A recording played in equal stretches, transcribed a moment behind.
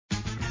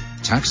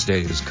Tax day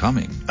is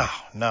coming.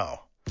 Oh,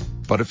 no.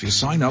 But if you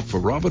sign up for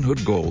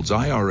Robinhood Gold's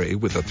IRA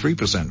with a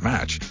 3%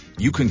 match,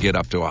 you can get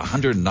up to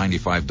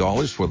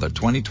 $195 for the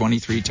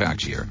 2023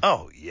 tax year.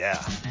 Oh, yeah.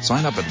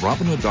 Sign up at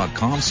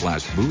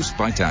Robinhood.com/boost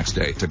by tax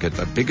day to get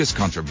the biggest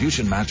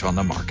contribution match on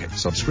the market.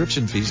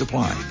 Subscription fees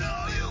apply.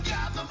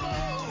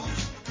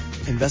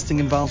 Investing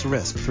involves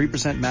risk.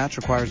 3% match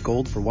requires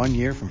gold for 1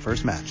 year from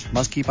first match.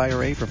 Must keep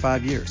IRA for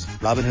 5 years.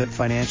 Robinhood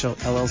Financial,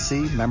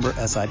 LLC, member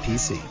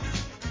SIPC.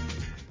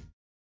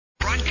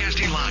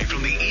 Broadcasting live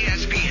from the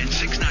ESPN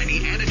 690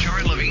 Anajar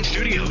and Levine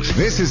studios.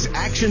 This is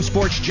Action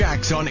Sports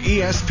Jacks on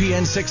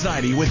ESPN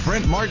 690 with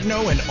Brent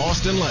Martineau and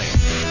Austin Lane.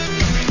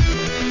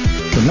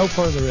 For no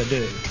further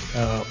ado,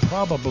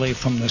 probably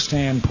from the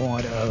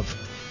standpoint of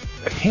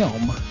him,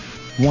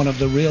 one of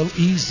the real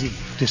easy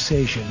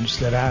decisions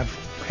that I've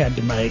had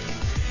to make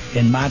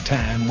in my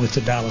time with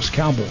the Dallas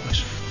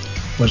Cowboys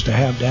was to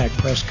have Dak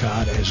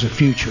Prescott as a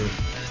future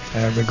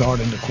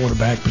regarding the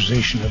quarterback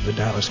position of the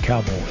Dallas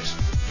Cowboys.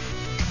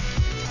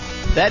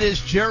 That is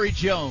Jerry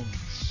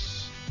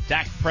Jones.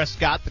 Dak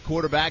Prescott, the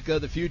quarterback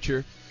of the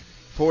future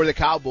for the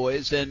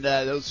Cowboys. And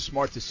that was a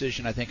smart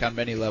decision, I think, on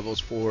many levels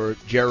for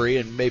Jerry,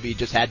 and maybe he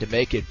just had to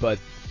make it. But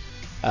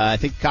I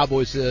think the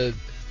Cowboys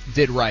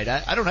did right.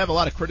 I don't have a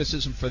lot of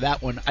criticism for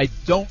that one. I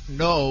don't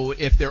know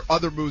if their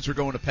other moves are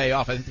going to pay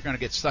off. I think they're going to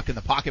get stuck in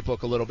the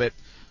pocketbook a little bit,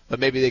 but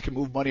maybe they can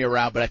move money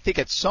around. But I think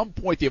at some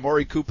point the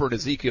Amari Cooper and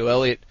Ezekiel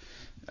Elliott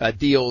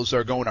deals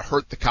are going to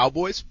hurt the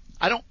Cowboys.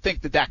 I don't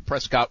think the Dak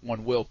Prescott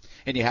one will,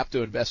 and you have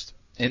to invest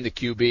in the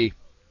QB.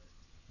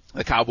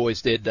 The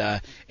Cowboys did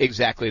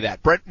exactly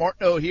that. Brent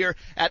Martineau here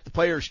at the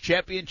Players'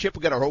 Championship.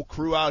 We've got our whole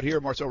crew out here,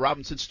 Marcel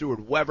Robinson,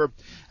 Stuart Weber.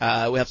 We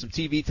have some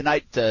TV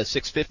tonight,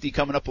 6:50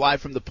 coming up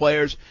live from the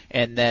Players,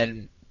 and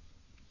then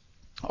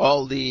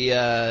all the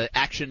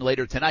action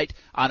later tonight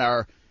on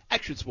our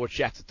Action Sports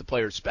Jacks at the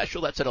Players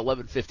special. That's at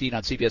 11:15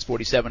 on CBS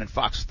 47 and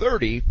Fox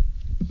 30.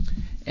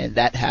 And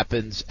that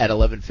happens at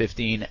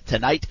 11:15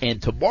 tonight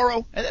and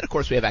tomorrow. And then, of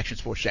course, we have Action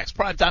Sports Jacks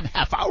primetime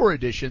half-hour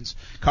editions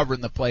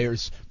covering the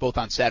Players both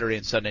on Saturday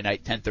and Sunday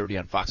night, 10:30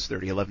 on Fox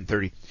 30,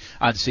 11:30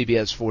 on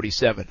CBS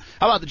 47.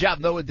 How about the job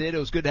Noah did? It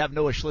was good to have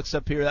Noah Schlicks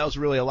up here. That was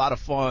really a lot of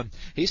fun.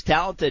 He's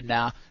talented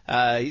now.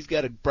 He's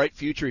got a bright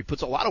future. He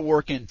puts a lot of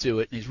work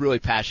into it, and he's really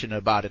passionate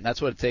about it. And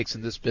that's what it takes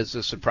in this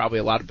business and probably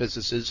a lot of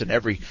businesses in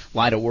every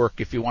line of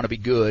work if you want to be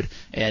good.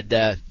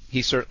 And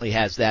he certainly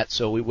has that,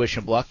 so we wish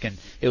him luck, and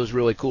it was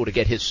really cool to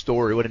get his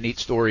story. What a neat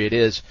story it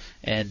is,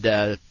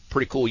 and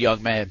pretty cool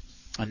young man.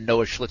 And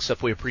Noah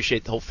Schlicks, we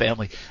appreciate the whole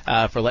family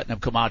for letting him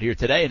come out here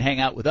today and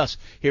hang out with us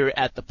here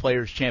at the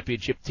Players'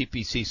 Championship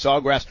TPC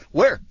Sawgrass,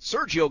 where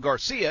Sergio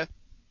Garcia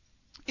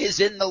is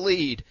in the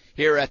lead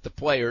here at the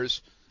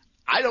Players.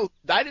 I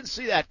didn't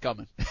see that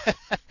coming.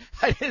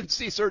 I didn't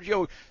see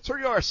Sergio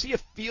Garcia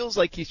feels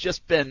like he's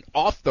just been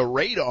off the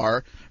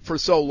radar for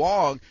so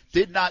long.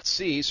 Did not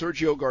see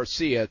Sergio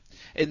Garcia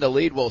in the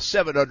lead. Well,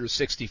 7 under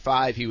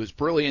 65. He was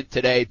brilliant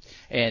today.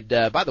 And,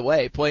 by the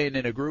way, playing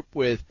in a group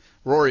with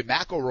Rory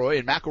McIlroy,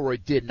 and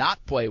McIlroy did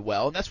not play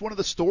well. And that's one of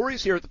the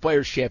stories here at the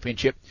Players'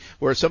 Championship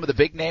where some of the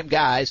big name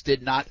guys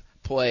did not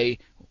play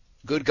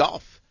good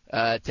golf,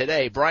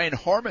 today. Brian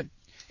Harmon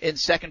in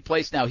second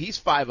place now. He's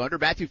 5 under.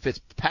 Matthew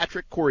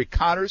Fitzpatrick, Corey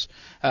Connors,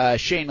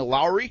 Shane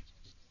Lowry.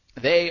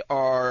 They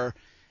are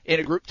in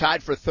a group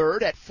tied for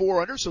third at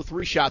 4 under, so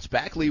 3 shots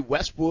back. Lee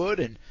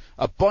Westwood and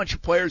a bunch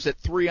of players at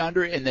 3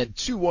 under, and then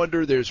 2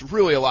 under. There's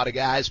really a lot of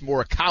guys.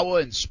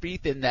 Morikawa and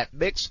Spieth in that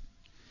mix.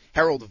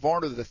 Harold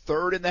Varner the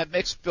third in that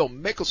mix. Phil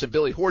Mickelson,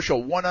 Billy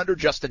Horschel 1 under.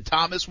 Justin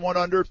Thomas 1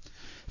 under.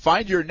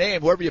 Find your name,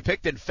 whoever you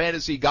picked in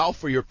fantasy golf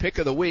for your pick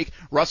of the week.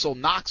 Russell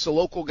Knox, a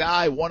local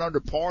guy, 1 under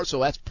par,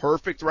 so that's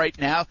perfect right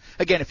now.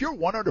 Again, if you're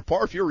 1 under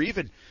par, if you're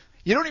even,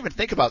 you don't even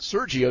think about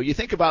Sergio. You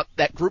think about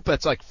that group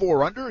that's like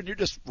 4 under, and you're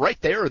just right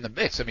there in the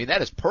mix. I mean,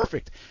 that is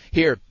perfect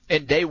here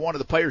in day one of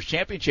the Players'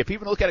 Championship.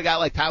 Even look at a guy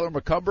like Tyler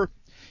McCumber.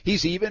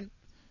 He's even.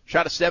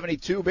 Shot a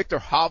 72. Victor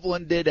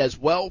Hovland did as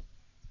well.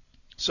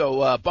 So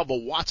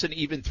Bubba Watson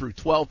even through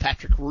 12,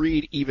 Patrick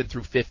Reed even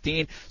through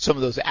 15, some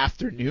of those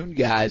afternoon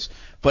guys.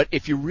 But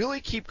if you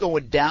really keep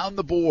going down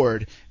the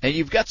board, and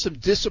you've got some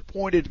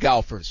disappointed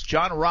golfers,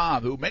 John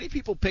Rahm, who many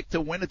people pick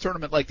to win a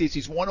tournament like this,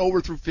 he's 1 over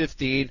through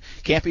 15,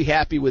 can't be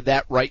happy with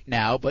that right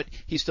now, but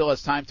he still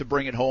has time to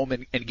bring it home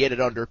and get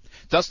it under.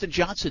 Dustin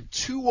Johnson,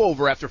 2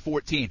 over after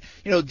 14.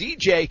 You know,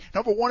 DJ,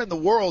 number 1 in the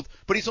world,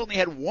 but he's only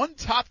had 1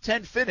 top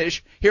 10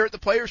 finish here at the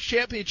Players'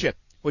 Championship,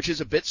 which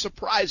is a bit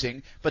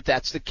surprising, but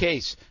that's the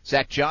case.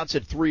 Zach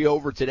Johnson, 3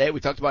 over today.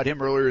 We talked about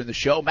him earlier in the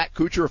show. Matt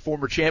Kuchar, a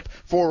former champ,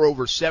 4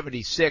 over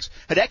 76.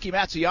 Hideki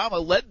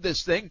Matsuyama led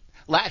this thing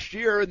last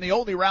year in the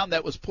only round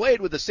that was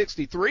played with a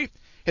 63.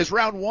 His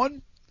round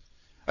 1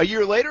 a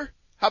year later,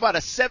 how about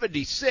a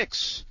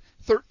 76?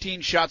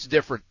 13 shots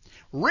different.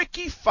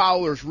 Ricky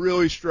Fowler's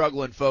really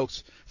struggling,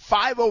 folks.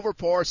 5 over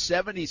par,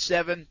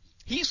 77.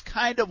 He's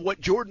kind of what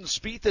Jordan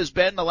Spieth has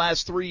been the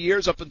last 3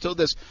 years up until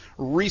this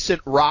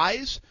recent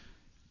rise.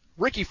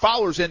 Ricky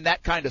Fowler's in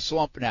that kind of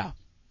slump now.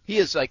 He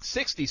is like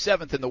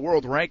 67th in the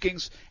world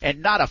rankings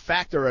and not a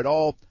factor at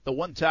all. The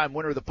one-time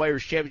winner of the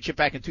Players' Championship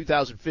back in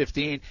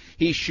 2015,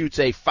 he shoots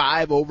a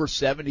 5 over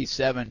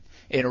 77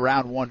 in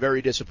round one.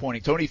 Very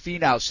disappointing. Tony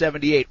Finau,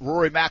 78.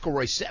 Rory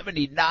McIlroy,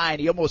 79.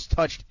 He almost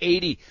touched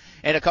 80.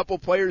 And a couple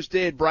players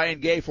did. Brian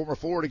Gay, former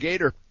Florida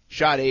Gator,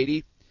 shot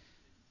 80.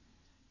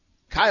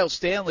 Kyle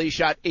Stanley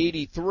shot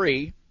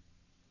 83.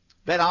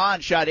 Ben Hahn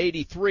shot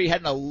 83,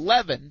 had an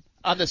 11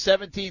 on the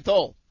 17th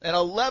hole. An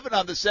 11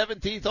 on the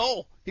 17th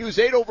hole. He was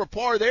 8 over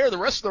par there. The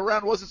rest of the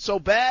round wasn't so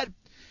bad.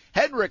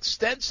 Henrik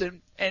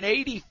Stenson, an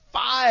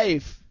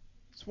 85.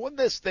 He's won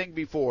this thing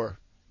before.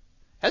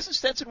 Hasn't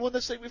Stenson won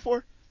this thing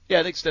before? Yeah,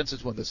 I think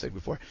Stenson's won this thing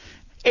before.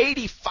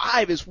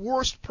 85, his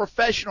worst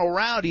professional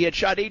round. He had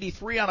shot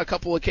 83 on a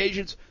couple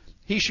occasions.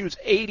 He shoots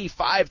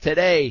 85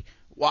 today.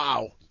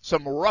 Wow.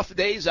 Some rough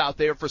days out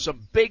there for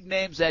some big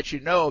names that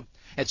you know,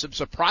 and some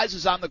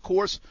surprises on the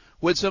course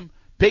with some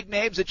big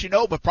names that you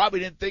know but probably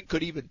didn't think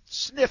could even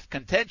sniff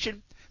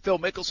contention. Phil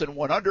Mickelson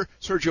 1 under,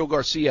 Sergio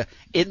Garcia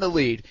in the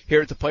lead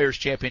here at the Players'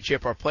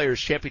 Championship. Our Players'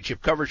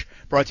 Championship coverage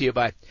brought to you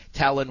by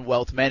Talon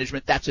Wealth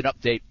Management. That's an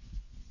update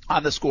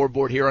on the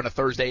scoreboard here on a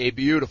Thursday, a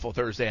beautiful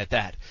Thursday at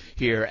that,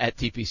 here at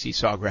TPC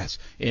Sawgrass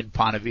in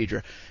Ponte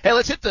Vedra. Hey,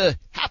 let's hit the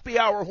happy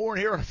hour horn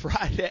here on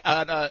Friday,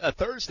 on a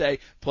Thursday.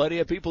 Plenty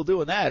of people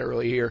doing that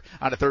early here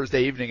on a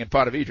Thursday evening in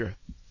Ponte Vedra.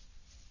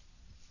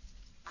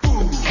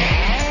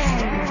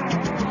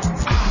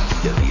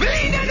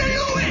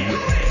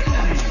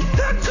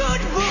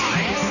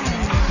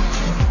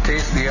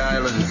 Taste the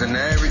islands and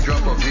every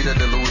drop of Vida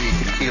de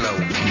Luis tequila.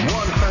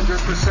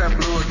 100%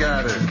 blue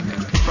agave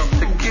from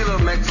Tequila,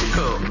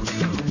 Mexico.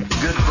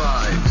 Good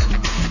vibes.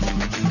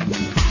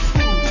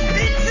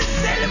 It's a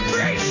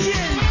celebration.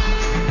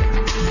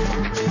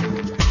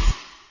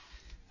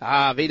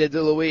 Vida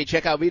de Luis.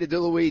 Check out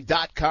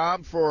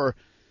VitaDeLuis.com for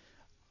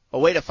a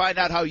way to find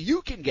out how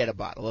you can get a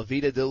bottle of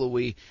Vida de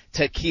Luis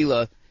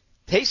tequila.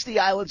 Taste the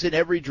islands in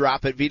every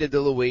drop at Vida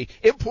de Luis.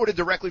 Imported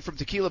directly from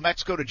Tequila,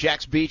 Mexico to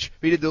Jax Beach.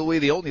 Vida de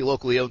Luis, the only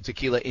locally owned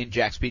tequila in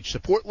Jax Beach.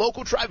 Support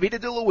local. Try Vida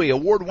de Luis.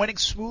 Award-winning,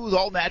 smooth,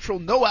 all-natural,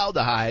 no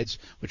aldehydes,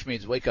 which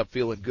means wake up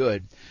feeling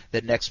good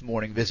the next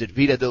morning. Visit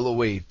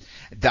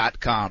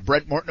VitaDeLuis.com.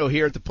 Brent Martineau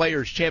here at the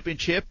Players'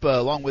 Championship,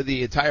 along with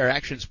the entire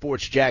Action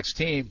Sports Jax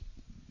team.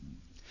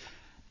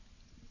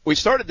 We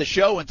started the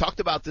show and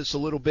talked about this a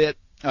little bit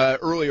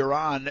earlier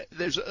on.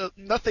 There's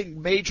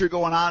nothing major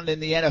going on in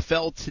the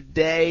NFL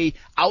today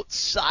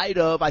outside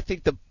of, I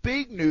think the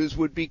big news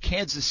would be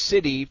Kansas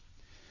City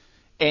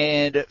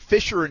and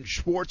Fisher and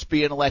Schwartz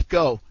being let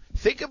go.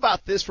 Think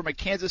about this from a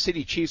Kansas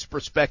City Chiefs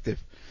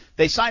perspective.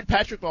 They signed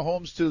Patrick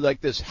Mahomes to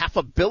like this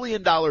 $500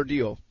 million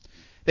deal.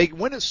 They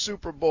win a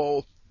Super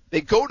Bowl.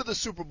 They go to the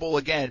Super Bowl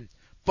again,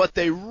 but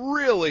they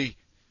really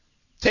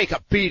take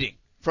a beating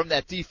from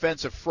that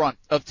defensive front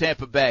of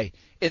Tampa Bay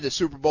in the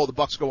Super Bowl. The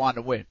Bucs go on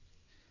to win.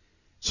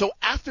 So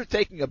after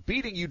taking a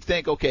beating, you'd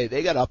think, okay,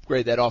 they got to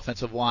upgrade that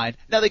offensive line.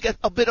 Now they got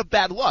a bit of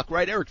bad luck,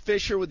 right? Eric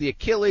Fisher with the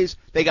Achilles.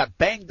 They got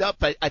banged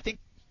up. I think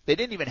they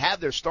didn't even have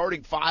their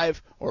starting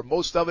five or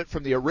most of it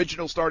from the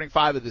original starting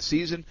five of the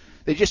season.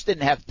 They just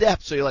didn't have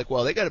depth. So you're like,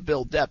 well, they got to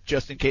build depth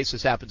just in case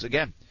this happens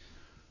again.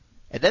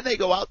 And then they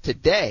go out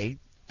today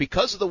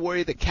because of the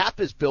way the cap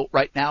is built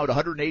right now at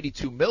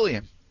 $182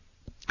 million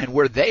and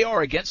where they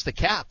are against the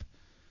cap.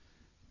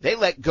 They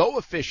let go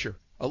of Fisher.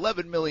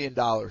 $11 million.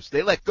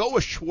 They let go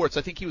of Schwartz.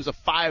 I think he was a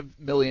 $5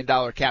 million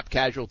cap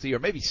casualty, or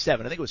maybe $7.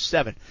 I think it was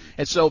 $7.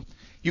 And so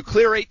you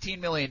clear $18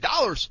 million,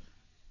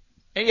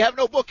 and you have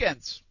no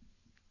bookends.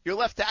 Your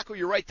left tackle,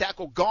 your right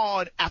tackle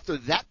gone after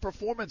that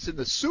performance in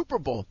the Super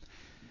Bowl.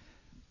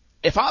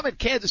 If I'm in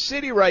Kansas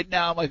City right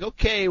now, I'm like,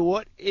 okay,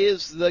 what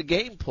is the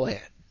game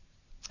plan?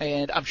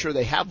 And I'm sure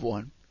they have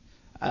one.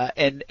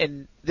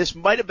 And this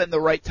might have been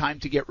the right time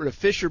to get rid of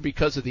Fisher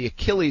because of the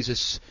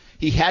Achilles.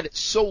 He had it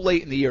so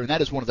late in the year, and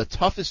that is one of the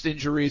toughest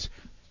injuries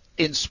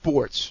in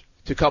sports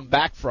to come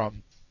back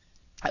from,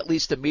 at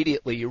least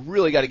immediately. You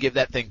really got to give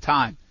that thing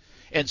time.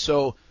 And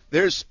so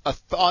there's a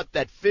thought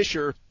that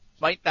Fisher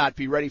might not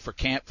be ready for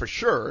camp for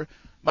sure,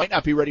 might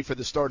not be ready for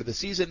the start of the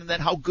season, and then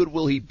how good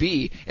will he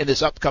be in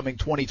this upcoming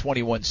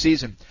 2021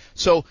 season?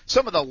 So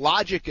some of the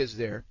logic is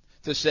there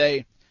to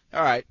say,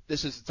 all right,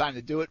 this is the time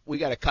to do it. We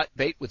got to cut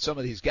bait with some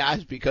of these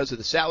guys because of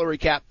the salary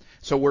cap,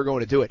 so we're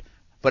going to do it.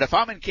 But if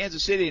I'm in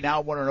Kansas City now,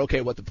 I'm wondering,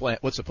 okay, what's the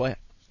plan?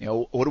 You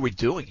know, what are we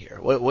doing here?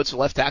 What's the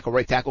left tackle,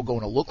 right tackle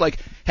going to look like?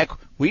 Heck,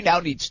 we now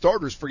need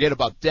starters. Forget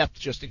about depth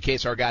just in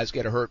case our guys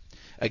get hurt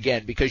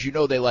again, because you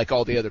know they like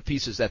all the other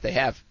pieces that they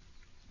have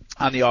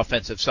on the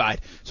offensive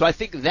side. So I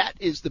think that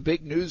is the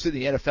big news in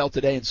the NFL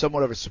today, and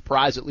somewhat of a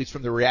surprise, at least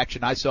from the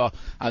reaction I saw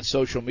on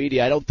social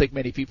media. I don't think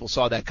many people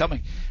saw that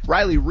coming.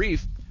 Riley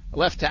Reiff,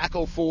 left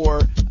tackle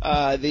for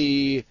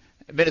the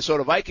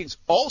Minnesota Vikings,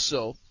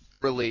 also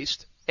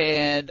released,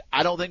 and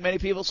I don't think many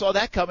people saw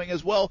that coming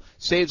as well.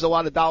 Saves a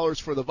lot of dollars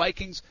for the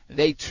Vikings.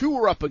 They too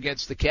are up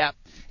against the cap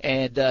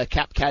and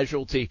cap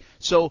casualty.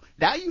 So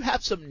now you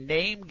have some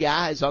name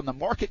guys on the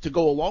market to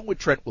go along with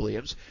Trent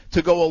Williams,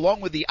 to go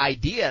along with the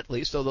idea at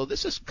least, although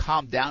this has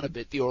calmed down a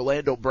bit, the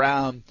Orlando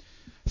Brown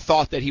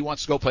thought that he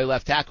wants to go play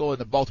left tackle and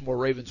the Baltimore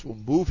Ravens will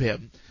move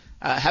him.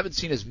 Haven't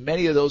seen as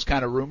many of those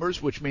kind of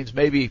rumors, which means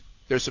maybe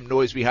there's some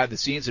noise behind the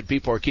scenes and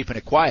people are keeping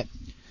it quiet.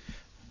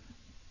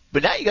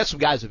 But now you got some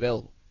guys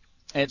available.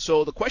 And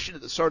so the question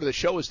at the start of the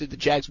show is, did the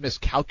Jags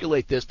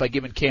miscalculate this by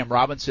giving Cam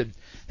Robinson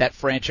that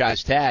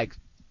franchise tag?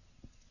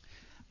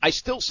 I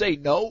still say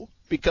no,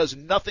 because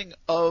nothing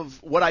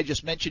of what I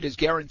just mentioned is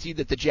guaranteed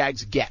that the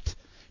Jags get.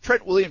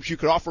 Trent Williams, you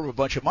could offer him a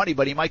bunch of money,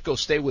 but he might go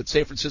stay with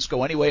San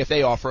Francisco anyway if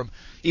they offer him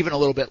even a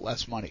little bit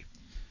less money.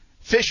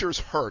 Fisher's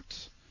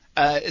hurt.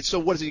 So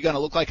what is he going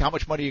to look like? How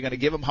much money are you going to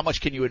give him? How much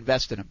can you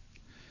invest in him?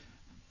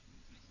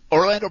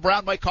 Orlando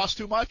Brown might cost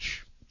too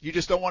much. You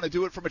just don't want to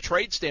do it from a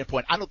trade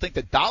standpoint. I don't think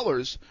the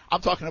dollars,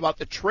 I'm talking about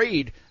the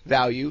trade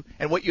value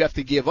and what you have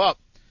to give up.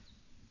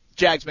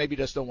 Jags maybe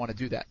just don't want to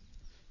do that.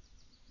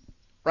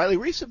 Riley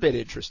Reese a bit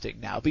interesting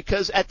now,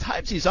 because at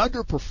times he's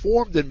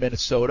underperformed in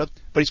Minnesota,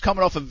 but he's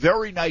coming off a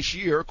very nice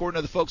year, according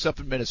to the folks up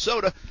in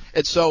Minnesota,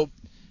 and so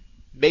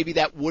maybe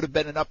that would have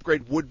been an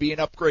upgrade, would be an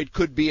upgrade,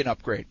 could be an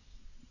upgrade.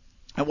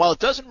 And while it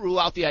doesn't rule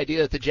out the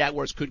idea that the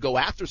Jaguars could go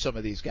after some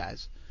of these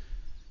guys,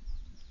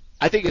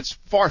 I think it's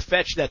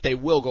far-fetched that they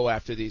will go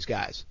after these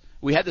guys.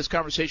 We had this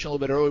conversation a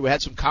little bit earlier. We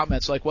had some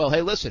comments like, well,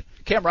 hey, listen,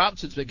 Cam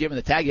Robinson's been given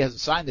the tag. He hasn't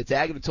signed the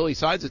tag, and until he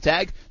signs the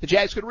tag, the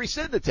Jags could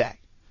rescind the tag.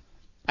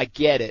 I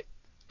get it.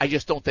 I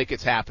just don't think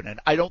it's happening.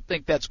 I don't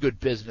think that's good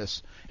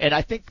business. And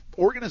I think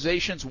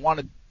organizations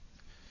want to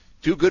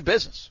do good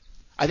business.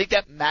 I think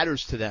that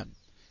matters to them.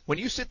 When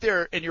you sit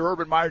there in your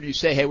Urban Meyer and you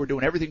say, hey, we're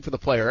doing everything for the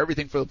player,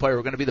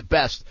 we're going to be the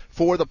best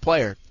for the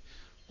player,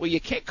 well,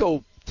 you can't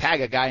go tag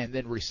a guy and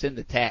then rescind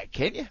the tag,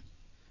 can you?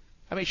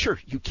 I mean, sure,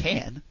 you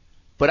can,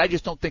 but I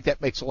just don't think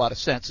that makes a lot of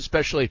sense,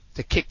 especially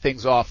to kick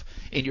things off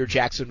in your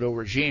Jacksonville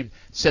regime.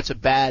 Sets a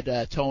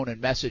bad tone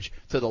and message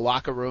to the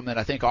locker room, and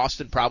I think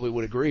Austin probably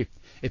would agree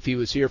if he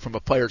was here from a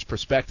player's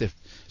perspective.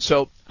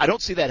 So I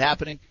don't see that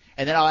happening.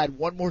 And then I'll add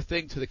one more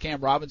thing to the Cam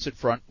Robinson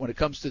front. When it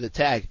comes to the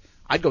tag,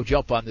 I'd go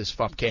jump on this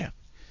if I'm Cam.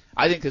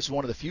 I think this is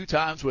one of the few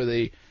times where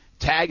the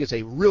tag is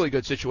a really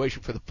good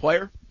situation for the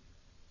player.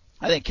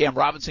 I think Cam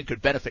Robinson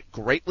could benefit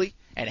greatly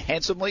and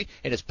handsomely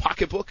in his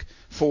pocketbook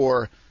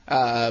for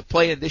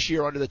playing this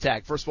year under the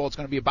tag. First of all, it's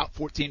going to be about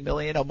 $14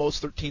 million,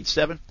 almost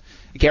 $13.7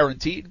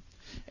 guaranteed.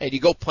 And you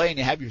go play and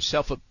you have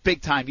yourself a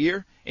big-time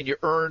year, and you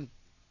earn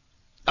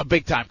a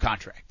big-time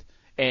contract,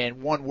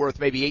 and one worth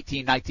maybe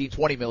 18, 19,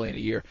 20 million a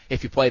year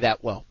if you play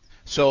that well.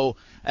 So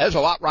there's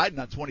a lot riding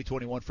on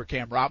 2021 for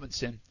Cam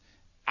Robinson.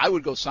 I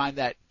would go sign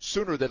that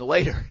sooner than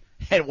later.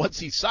 And once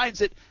he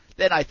signs it,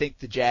 then I think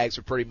the Jags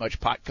are pretty much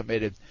pot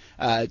committed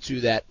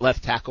to that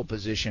left tackle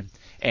position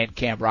and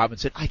Cam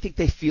Robinson. I think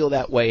they feel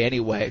that way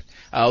anyway,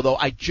 although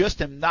I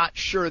just am not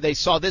sure they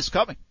saw this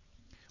coming,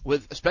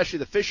 with especially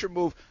the Fisher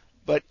move,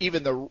 but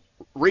even the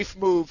Reef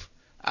move.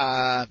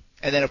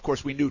 And then, of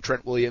course, we knew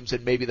Trent Williams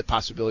and maybe the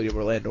possibility of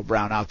Orlando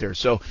Brown out there.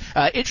 So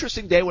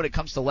interesting day when it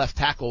comes to left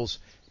tackles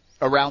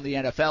around the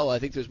NFL. I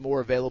think there's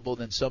more available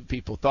than some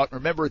people thought.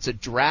 Remember, it's a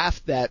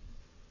draft that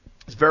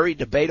is very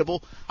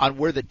debatable on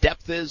where the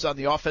depth is on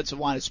the offensive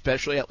line,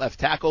 especially at left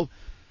tackle.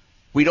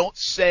 We don't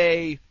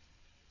say,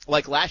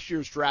 like last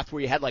year's draft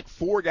where you had like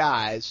four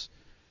guys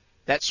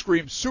that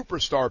screamed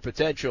superstar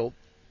potential,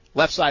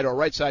 left side or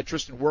right side.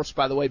 Tristan Wirfs,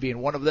 by the way, being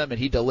one of them, and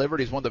he delivered.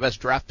 He's one of the best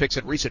draft picks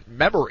in recent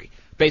memory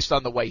based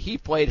on the way he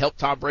played, helped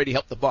Tom Brady,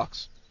 helped the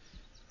Bucs.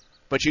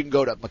 But you can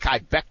go to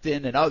Mekhi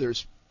Becton and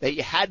others. They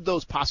had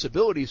those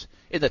possibilities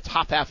in the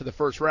top half of the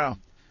first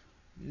round.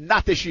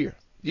 Not this year.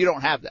 You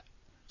don't have that.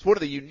 It's one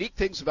of the unique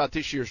things about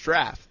this year's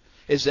draft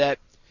is that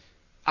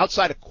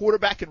outside of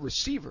quarterback and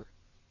receiver,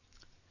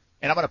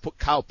 and I'm going to put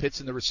Kyle Pitts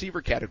in the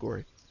receiver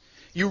category,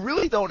 you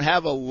really don't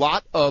have a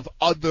lot of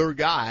other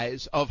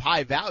guys of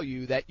high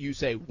value that you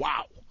say,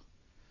 wow,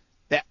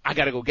 that I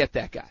got to go get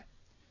that guy.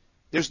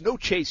 There's no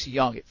Chase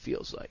Young, it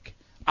feels like.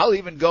 I'll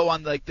even go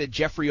on like the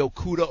Jeffrey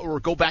Okudah or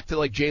go back to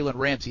like Jalen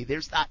Ramsey.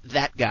 There's not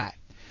that guy.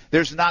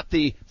 There's not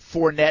the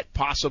Fournette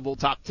possible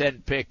top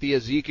 10 pick, the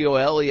Ezekiel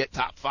Elliott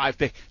top 5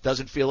 pick.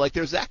 Doesn't feel like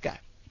there's that guy.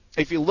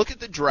 If you look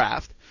at the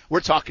draft, we're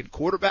talking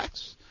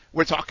quarterbacks.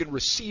 We're talking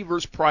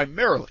receivers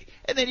primarily.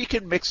 And then you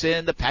can mix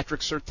in the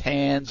Patrick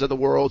Surtains of the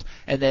world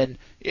and then,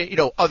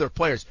 other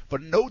players.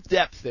 But no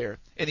depth there.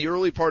 In the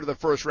early part of the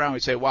first round,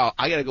 we say, wow,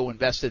 I got to go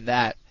invest in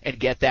that and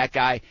get that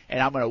guy. And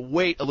I'm going to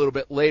wait a little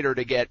bit later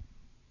to get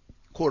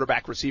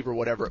quarterback, receiver,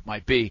 whatever it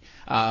might be,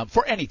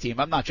 for any team.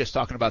 I'm not just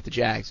talking about the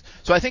Jags.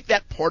 So I think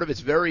that part of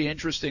it's very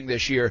interesting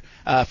this year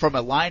from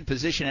a line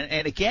position.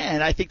 And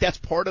again, I think that's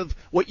part of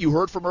what you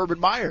heard from Urban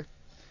Meyer.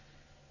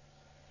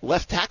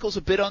 Left tackle's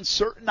a bit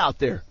uncertain out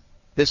there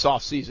this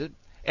offseason,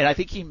 and I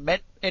think he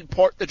meant in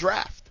part the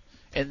draft.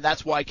 And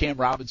that's why Cam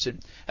Robinson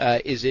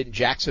is in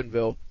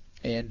Jacksonville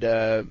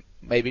and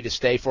maybe to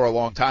stay for a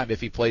long time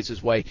if he plays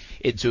his way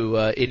into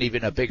in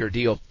even a bigger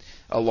deal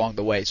along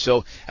the way.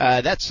 So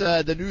that's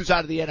the news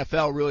out of the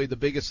NFL. Really the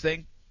biggest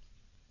thing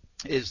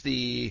is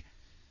the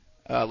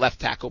left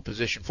tackle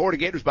position. Florida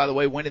Gators, by the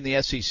way, went in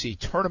the SEC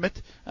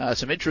tournament.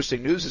 Some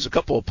interesting news is a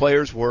couple of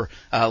players were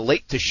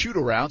late to shoot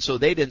around, so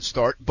they didn't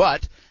start,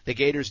 but the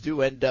Gators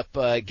do end up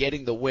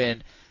getting the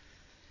win.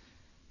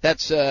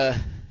 That's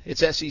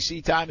it's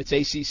SEC time, it's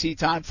ACC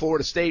time.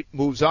 Florida State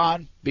moves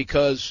on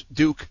because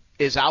Duke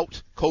is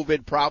out,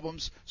 COVID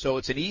problems, so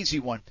it's an easy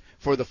one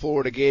for the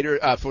Florida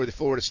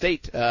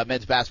State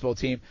men's basketball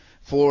team.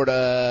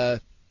 Florida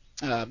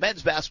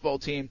men's basketball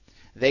team,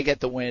 they get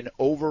the win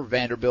over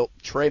Vanderbilt.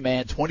 Trey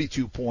Mann,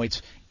 22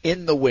 points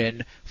in the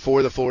win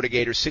for the Florida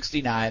Gators,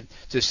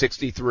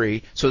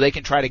 69-63. So they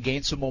can try to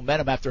gain some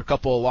momentum after a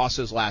couple of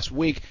losses last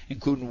week,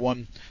 including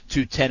one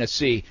to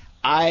Tennessee.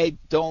 I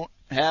don't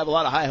have a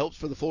lot of high hopes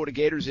for the Florida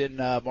Gators in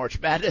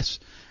March Madness.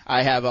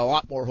 I have a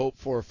lot more hope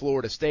for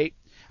Florida State.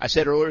 I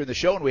said earlier in the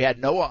show, and we had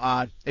Noah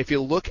on, if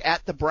you look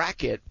at the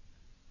bracket,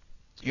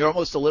 you're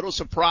almost a little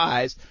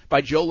surprised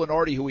by Joe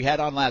Lenardi, who we had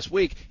on last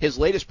week. His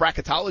latest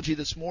bracketology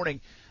this morning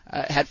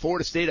had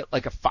Florida State at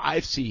like a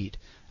 5 seed.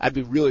 I'd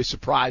be really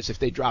surprised if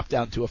they dropped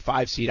down to a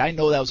 5 seed. I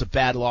know that was a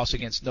bad loss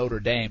against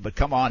Notre Dame, but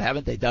come on,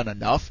 haven't they done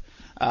enough?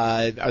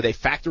 Are they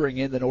factoring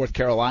in the North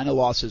Carolina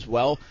loss as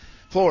well?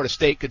 Florida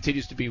State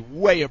continues to be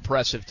way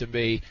impressive to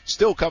me,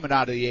 still coming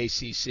out of the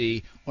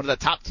ACC, one of the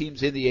top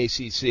teams in the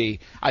ACC.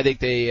 I think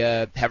they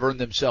have earned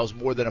themselves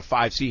more than a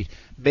 5 seed.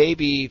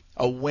 Maybe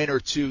a win or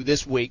two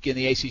this week in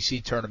the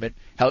ACC tournament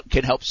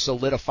can help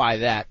solidify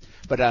that.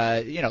 But,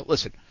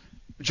 listen,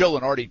 Joe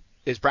Lenardi,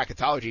 his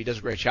bracketology, he does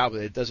a great job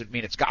with it. It doesn't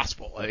mean it's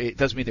gospel. It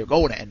doesn't mean they're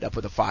going to end up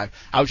with a 5.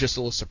 I was just a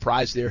little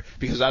surprised there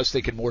because I was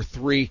thinking more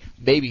 3,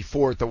 maybe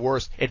 4 at the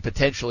worst, and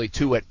potentially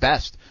 2 at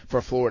best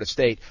for Florida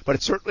State. But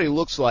it certainly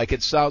looks like,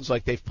 it sounds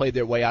like they've played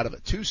their way out of a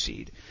 2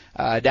 seed.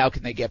 Now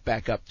can they get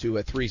back up to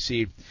a 3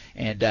 seed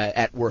and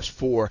at worst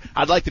 4?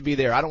 I'd like to be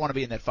there. I don't want to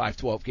be in that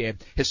 5-12 game.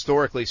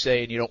 Historically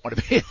saying you don't want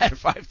to be in that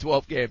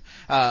 5-12 game,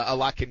 a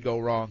lot can go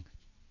wrong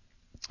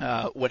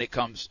when it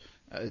comes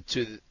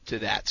to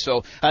that.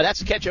 So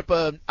that's a catch-up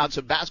on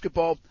some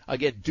basketball.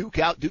 Again, Duke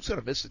out. Duke's going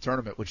to miss the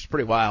tournament, which is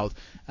pretty wild.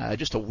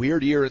 Just a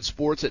weird year in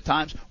sports at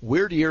times.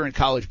 Weird year in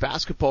college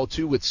basketball,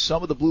 too, with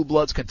some of the Blue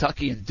Bloods,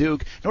 Kentucky and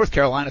Duke. North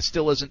Carolina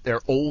still isn't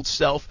their old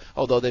self,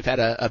 although they've had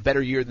a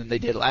better year than they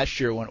did last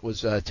year when it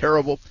was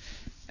terrible.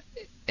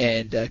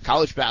 And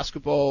college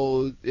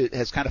basketball, it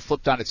has kind of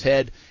flipped on its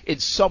head in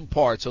some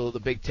parts, although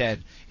the Big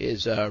Ten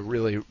is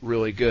really,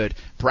 really good.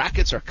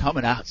 Brackets are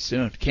coming out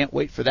soon. Can't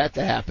wait for that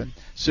to happen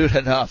soon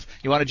enough.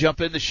 You want to jump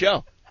in the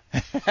show?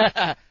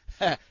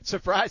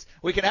 Surprise.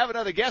 We can have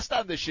another guest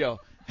on the show.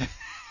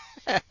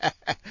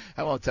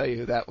 I won't tell you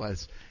who that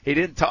was. He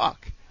didn't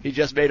talk. He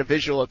just made a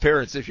visual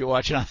appearance if you're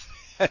watching on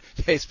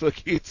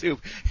Facebook, YouTube,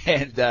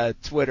 and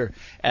Twitter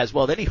as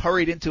well. Then he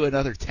hurried into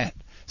another tent,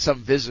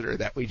 some visitor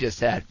that we just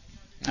had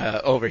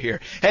over here.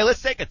 Hey,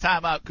 let's take a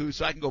timeout, Koo,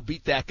 so I can go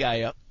beat that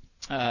guy up.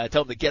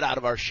 Tell him to get out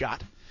of our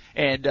shot.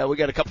 And we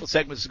got a couple of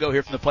segments to go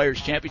here from the Players'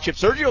 Championship.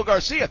 Sergio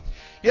Garcia,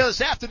 this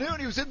afternoon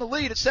he was in the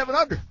lead at 7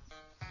 under.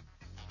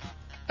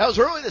 That was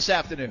early this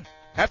afternoon.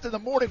 After the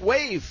morning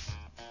wave,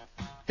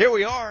 here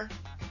we are,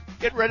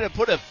 getting ready to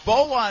put a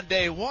bow on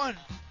day 1.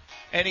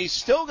 And he's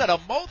still got a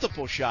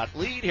multiple-shot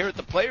lead here at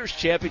the Players'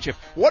 Championship.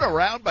 What a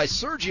round by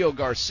Sergio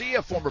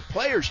Garcia, former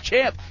Players'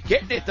 champ,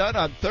 getting it done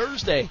on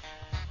Thursday.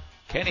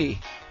 Can he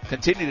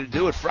continue to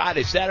do it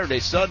Friday, Saturday,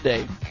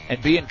 Sunday, and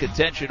be in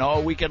contention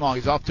all weekend long?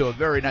 He's off to a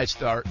very nice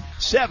start.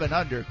 7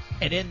 under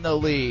and in the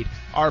lead.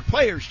 Our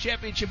Players'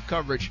 Championship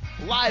coverage,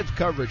 live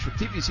coverage from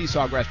TPC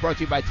Sawgrass, brought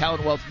to you by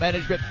Talon Wealth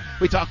Management.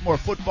 We talk more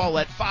football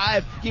at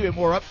 5, give you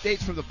more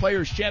updates from the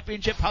Players'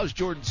 Championship. How's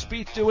Jordan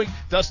Spieth doing?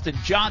 Dustin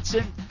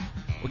Johnson.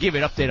 We'll give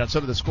you an update on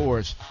some of the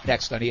scores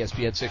next on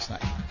ESPN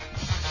 690.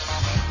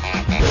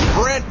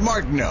 Brent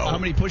Martineau. How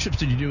many push-ups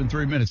did you do in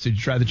 3 minutes? Did you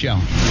try the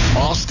challenge?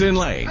 Austin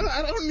Lane.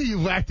 I don't need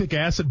lactic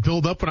acid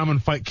build up when I'm in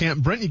fight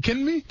camp. Brent, you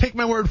kidding me? Take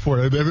my word for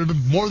it.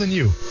 More than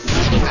you.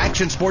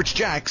 Action Sports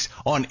Jacks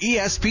on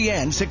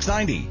ESPN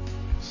 690.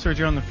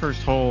 Sergio, on the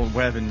first hole,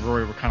 Webb and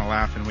Rory were kind of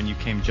laughing when you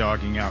came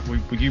jogging out. Were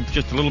you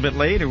just a little bit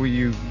late, or were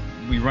you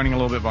running a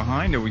little bit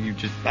behind, or were you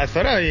just? I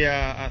thought I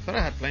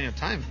had plenty of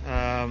time.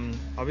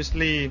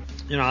 Obviously,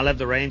 I left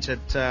the range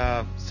at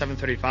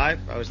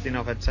 7:35. I was teeing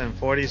off at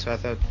 7:40,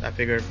 so I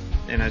figured,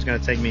 it's going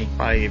to take me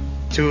probably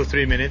 2 or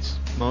 3 minutes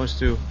most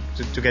to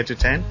get to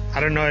 10.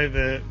 I don't know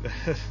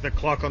if the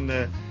clock on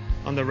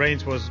the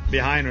range was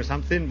behind or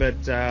something, but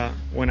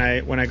when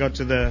I got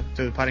to the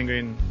putting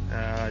green,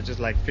 just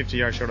like 50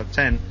 yards short of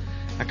 10,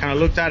 I kind of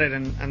looked at it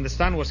and the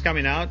sun was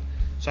coming out,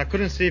 so I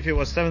couldn't see if it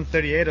was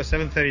 7:38 or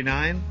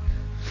 7:39.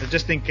 So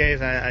just in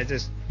case, I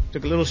just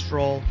took a little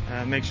stroll,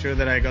 make sure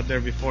that I got there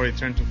before it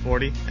turned to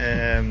 40.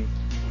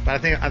 But I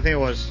think it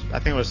was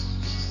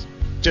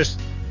just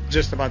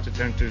about to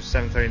turn to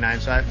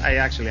 7:39. So I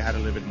actually had a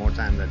little bit more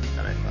time than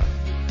I thought.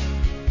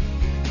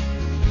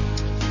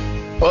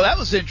 Well, that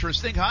was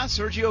interesting, huh?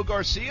 Sergio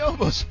Garcia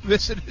almost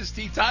missing his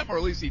tee time, or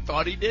at least he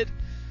thought he did.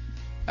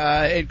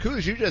 And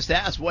Kuz, you just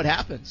asked what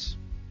happens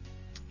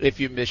if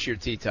you miss your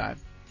tee time.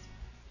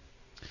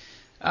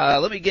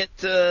 Let me get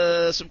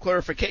some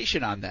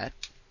clarification on that.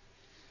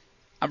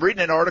 I'm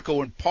reading an article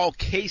when Paul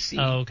Casey.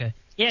 Oh, okay.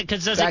 Yeah,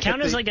 because does it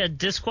count as like a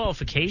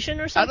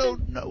disqualification or something? I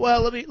don't know.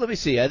 Well, let me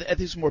see. I think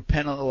it's more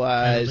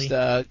penalized.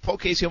 Paul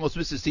Casey almost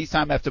missed his tee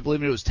time after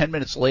believing it was 10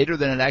 minutes later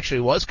than it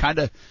actually was. Kind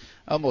of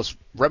almost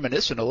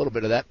reminiscent a little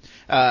bit of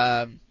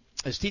that.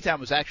 His tee time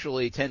was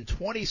actually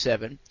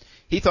 10:27.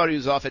 He thought he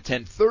was off at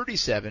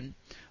 10:37.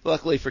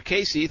 Luckily for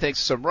Casey, thanks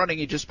to some running,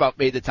 he just about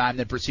made the time,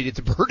 then proceeded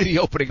to birdie the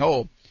opening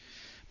hole.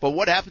 But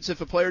what happens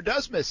if a player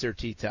does miss their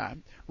tee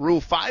time?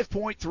 Rule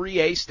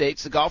 5.3a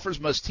states the golfers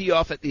must tee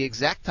off at the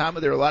exact time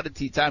of their allotted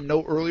tee time,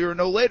 no earlier or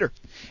no later.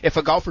 If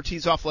a golfer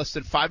tees off less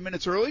than 5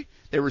 minutes early,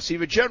 they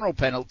receive a general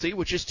penalty,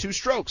 which is 2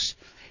 strokes.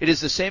 It is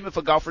the same if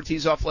a golfer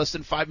tees off less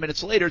than 5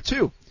 minutes later,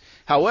 too.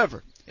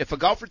 However, if a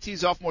golfer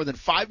tees off more than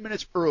 5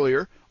 minutes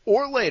earlier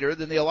or later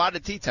than the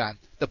allotted tee time,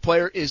 the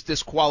player is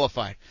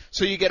disqualified.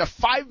 So you get a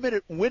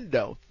 5-minute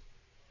window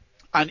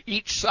on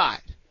each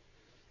side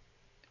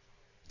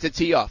to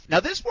tee off.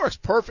 Now, this works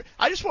perfect.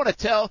 I just want to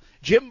tell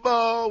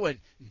Jimbo and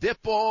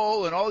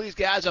Dipple and all these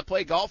guys I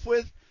play golf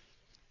with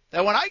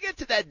that when I get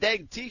to that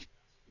dang tee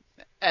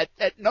at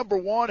number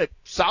 1 at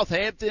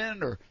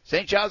Southampton or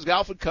St. John's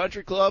Golf and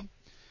Country Club,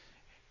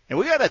 and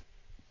we got a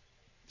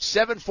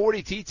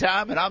 7:40 tee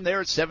time and I'm there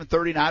at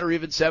 7:39 or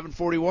even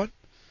 7:41,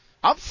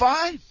 I'm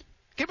fine.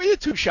 Give me the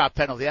 2-shot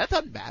penalty. That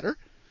doesn't matter.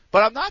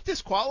 But I'm not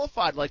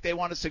disqualified like they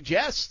want to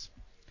suggest.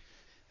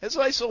 There's a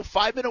nice little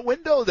 5-minute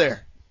window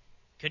there.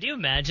 Could you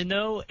imagine,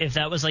 though, if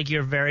that was, like,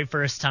 your very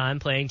first time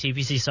playing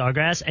TPC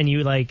Sawgrass and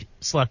you, like,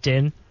 slept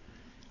in?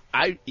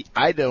 I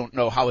don't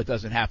know how it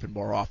doesn't happen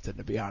more often,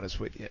 to be honest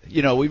with you.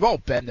 You know, we've all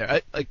been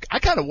there. I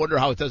kind of wonder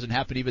how it doesn't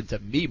happen even to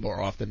me more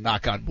often,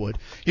 knock on wood.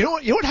 You know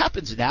what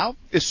happens now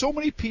is so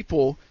many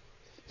people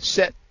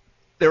set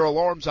their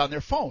alarms on their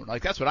phone.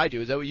 Like, that's what I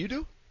do. Is that what you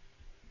do?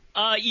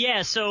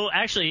 Yeah, so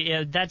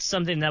actually, that's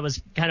something that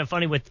was kind of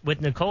funny with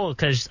Nicole,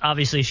 because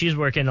obviously she's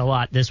working a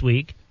lot this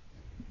week.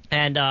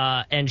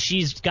 And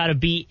she's got to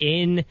be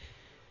in.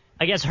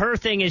 I guess her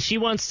thing is she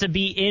wants to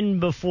be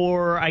in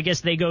before, I guess,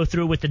 they go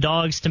through with the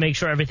dogs to make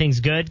sure everything's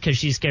good because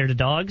she's scared of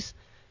dogs.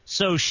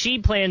 So she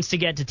plans to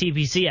get to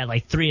TPC at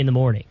like 3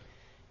 a.m.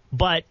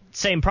 But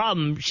same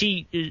problem,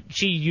 she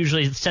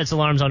usually sets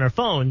alarms on her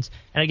phones.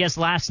 And I guess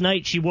last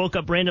night she woke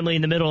up randomly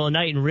in the middle of the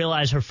night and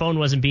realized her phone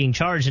wasn't being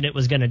charged and it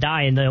was going to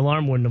die and the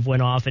alarm wouldn't have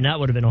went off and that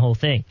would have been a whole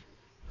thing.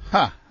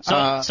 Huh. So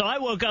I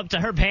woke up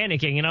to her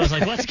panicking and I was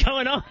like, what's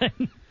going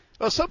on?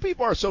 Well, some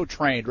people are so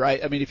trained,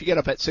 right? I mean, if you get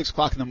up at 6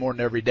 o'clock in the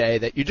morning every day,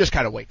 that you just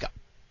kind of wake up.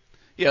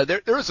 You know,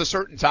 there is a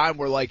certain time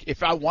where, like,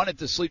 if I wanted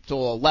to sleep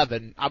till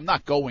 11, I'm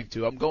not going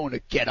to. I'm going to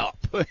get up,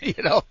 you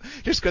know,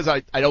 just because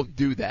I don't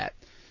do that.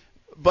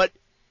 But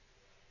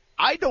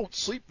I don't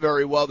sleep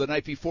very well the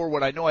night before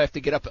when I know I have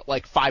to get up at,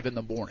 like, 5 in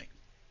the morning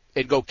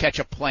and go catch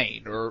a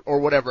plane or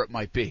whatever it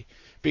might be,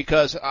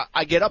 because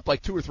I get up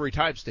like 2 or 3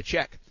 times to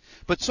check.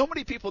 But so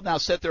many people now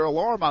set their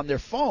alarm on their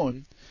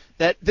phone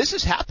that this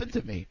has happened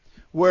to me,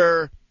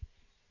 where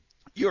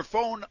your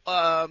phone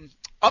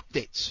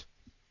updates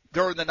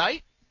during the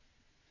night.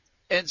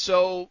 And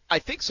so I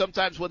think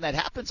sometimes when that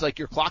happens, like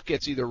your clock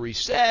gets either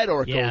reset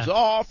or it goes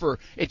off or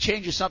it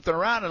changes something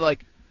around. And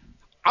like,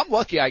 I'm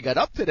lucky I got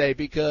up today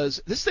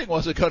because this thing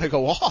wasn't going to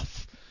go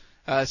off.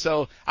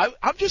 So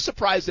I'm just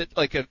surprised that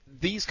like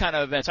these kind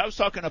of events. I was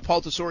talking to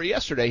Paul Tesori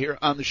yesterday here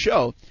on the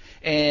show,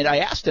 and I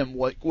asked him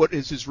what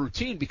is his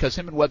routine, because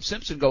him and Webb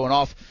Simpson going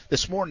off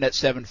this morning at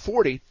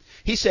 7:40.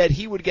 He said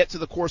he would get to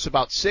the course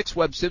about 6.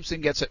 Webb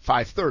Simpson gets at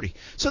 5:30.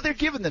 So they're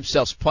giving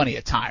themselves plenty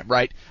of time,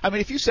 right? I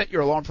mean, if you set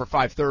your alarm for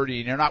 5:30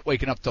 and you're not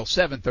waking up till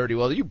 7:30,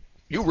 well, you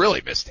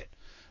really missed it.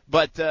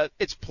 But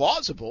it's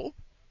plausible.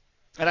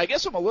 And I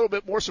guess I'm a little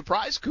bit more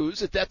surprised,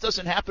 Kuz, that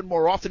doesn't happen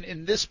more often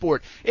in this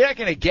sport. You're not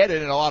going to get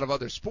it in a lot of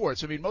other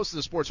sports. I mean, most of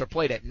the sports are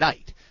played at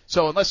night.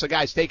 So unless a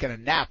guy's taking a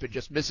nap and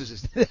just misses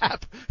his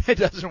nap and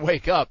doesn't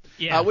wake up,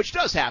 which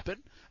does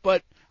happen.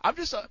 But I'm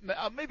just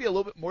maybe a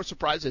little bit more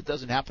surprised it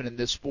doesn't happen in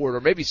this sport. Or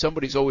maybe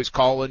somebody's always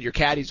calling, your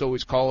caddy's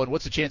always calling.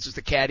 What's the chances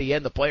the caddy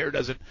and the player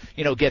doesn't,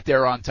 get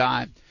there on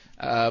time?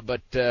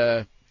 But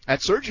that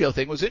Sergio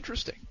thing was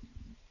interesting.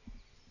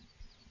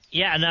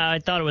 Yeah, no, I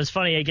thought it was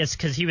funny, I guess,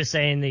 because he was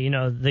saying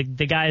that,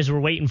 the guys were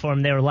waiting for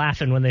him. They were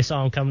laughing when they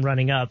saw him come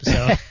running up.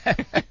 So,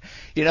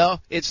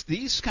 it's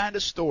these kind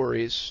of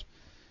stories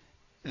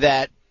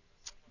that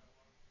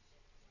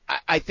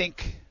I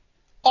think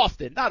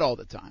often, not all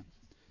the time,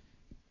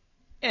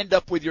 end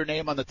up with your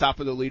name on the top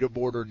of the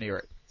leaderboard or near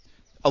it.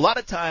 A lot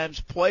of times,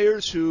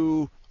 players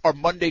who are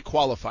Monday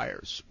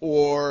qualifiers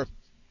or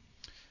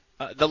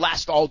the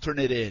last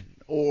alternate in,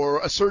 or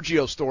a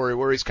Sergio story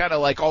where he's kind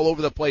of like all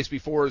over the place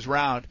before his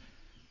round,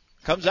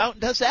 comes out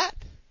and does that.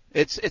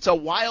 It's a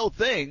wild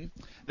thing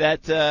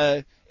that,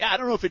 I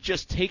don't know if it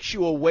just takes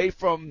you away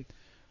from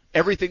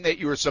everything that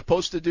you were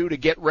supposed to do to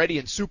get ready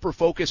and super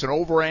focus and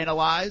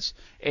overanalyze,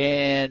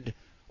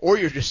 or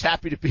you're just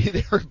happy to be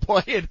there and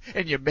play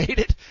and you made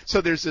it.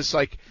 So there's this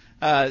like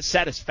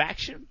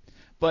satisfaction.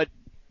 But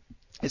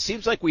it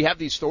seems like we have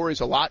these stories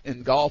a lot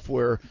in golf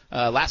where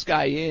last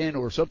guy in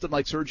or something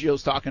like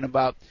Sergio's talking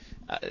about,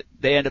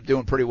 they end up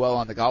doing pretty well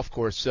on the golf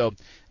course. So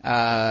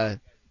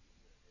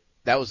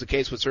that was the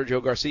case with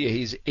Sergio Garcia.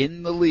 He's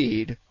in the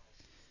lead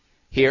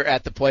here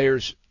at the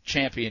Players'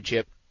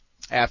 Championship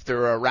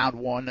after round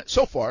one.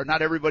 So far,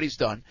 not everybody's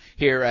done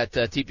here at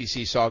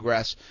TPC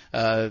Sawgrass.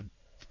 A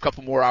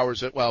couple more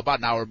hours, about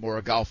an hour more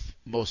of golf,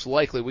 most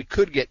likely. We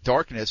could get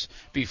darkness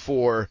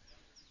before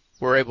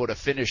we're able to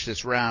finish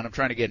this round. I'm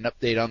trying to get an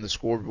update on the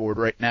scoreboard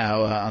right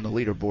now on the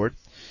leaderboard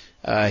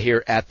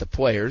here at the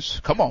Players.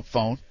 Come on,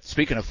 phone.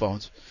 Speaking of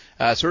phones.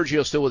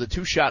 Sergio still with a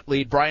 2-shot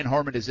lead. Brian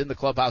Harmon is in the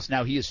clubhouse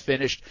now. He is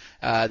finished.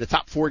 The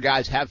top 4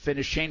 guys have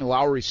finished. Shane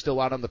Lowry's still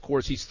out on the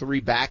course. He's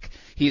 3 back.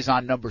 He's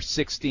on number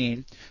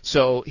 16.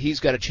 So he's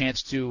got a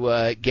chance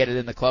to get it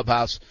in the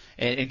clubhouse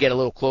and get a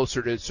little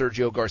closer to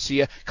Sergio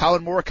Garcia.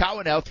 Colin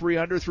Morikawa now 3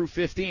 under through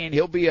 15.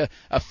 He'll be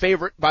a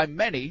favorite by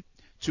many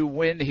to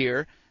win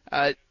here.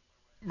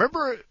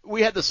 Remember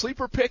we had the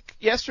sleeper pick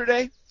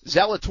yesterday?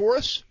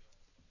 Zalatoris?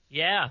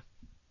 Yeah.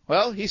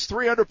 Well, he's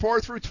 3 under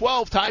par through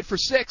 12, tied for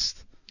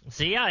 6th.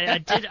 See, I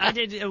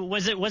did.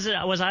 Was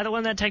I the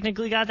one that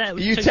technically got that?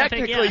 You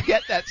technically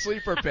get that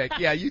sleeper pick.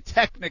 Yeah, you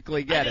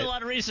technically get it. I did a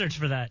lot of research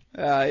for that.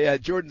 Yeah,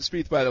 Jordan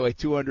Spieth, by the way,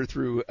 2 under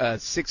through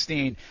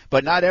 16.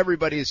 But not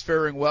everybody is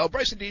faring well.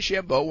 Bryson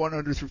DeChambeau, 1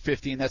 under through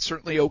 15. That's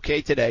certainly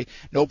okay today.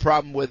 No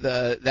problem with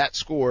that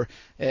score.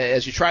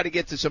 As you try to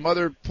get to some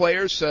other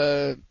players,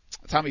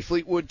 Tommy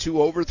Fleetwood,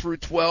 2 over through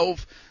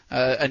 12.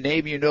 A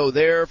name you know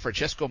there,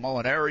 Francesco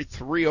Molinari,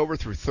 3 over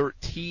through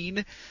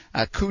 13.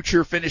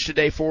 Kuchar finished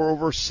today 4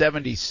 over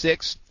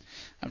 76.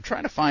 I'm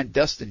trying to find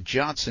Dustin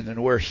Johnson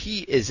and where he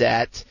is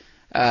at.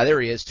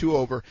 There he is, 2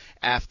 over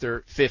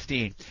after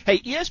 15. Hey,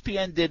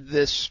 ESPN did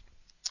this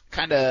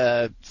kind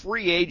of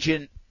free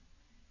agent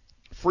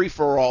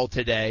free-for-all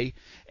today,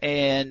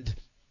 and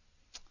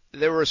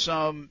there were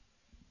some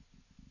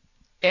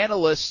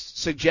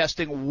analysts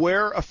suggesting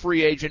where a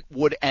free agent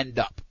would end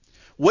up.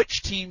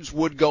 Which teams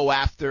would go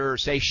after,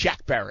 say,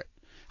 Shaq Barrett?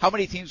 How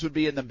many teams would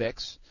be in the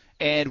mix?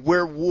 And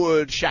where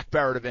would Shaq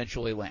Barrett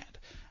eventually land?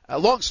 A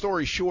long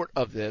story short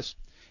of this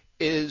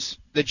is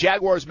the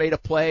Jaguars made a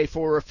play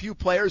for a few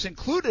players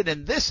included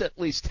in this, at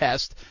least,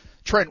 test.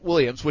 Trent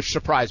Williams, which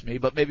surprised me,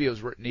 but maybe it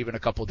was written even a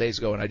couple days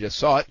ago and I just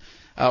saw it.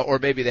 Or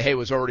maybe the hay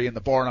was already in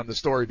the barn on the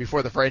story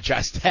before the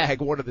franchise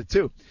tag, one of the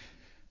two.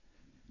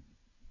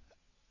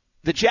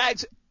 The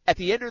Jags, at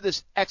the end of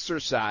this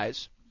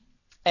exercise,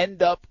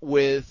 end up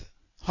with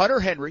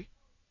Hunter Henry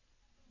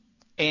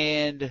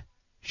and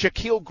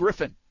Shaquille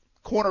Griffin,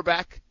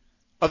 cornerback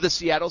of the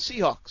Seattle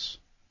Seahawks.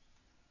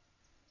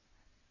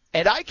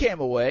 And I came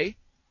away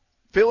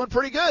feeling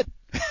pretty good.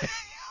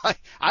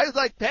 I was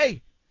like,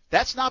 hey,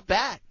 that's not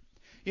bad.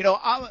 You know,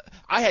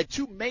 I had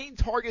 2 main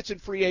targets in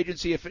free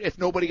agency if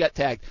nobody got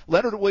tagged.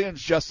 Leonard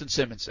Williams, Justin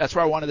Simmons. That's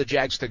where I wanted the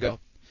Jags to go.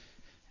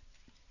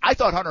 I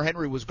thought Hunter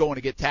Henry was going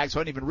to get tagged, so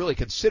I didn't even really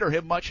consider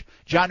him much.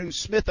 Jonnu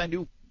Smith, I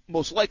knew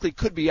most likely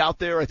could be out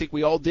there. I think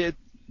we all did.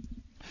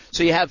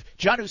 So you have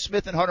Jonnu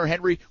Smith and Hunter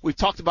Henry. We've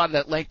talked about it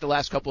at length the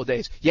last couple of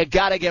days. You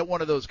got to get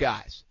one of those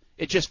guys.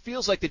 It just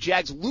feels like the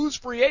Jags lose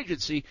free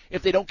agency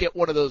if they don't get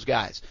one of those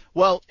guys.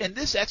 Well, in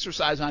this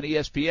exercise on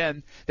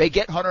ESPN, they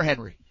get Hunter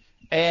Henry.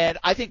 And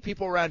I think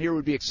people around here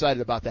would be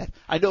excited about that.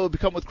 I know it would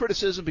become with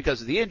criticism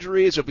because of the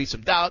injuries. There'll be some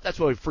doubt. That's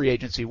why free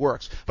agency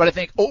works. But I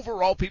think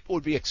overall people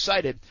would be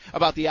excited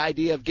about the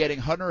idea of getting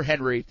Hunter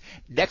Henry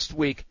next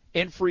week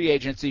in free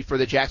agency for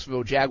the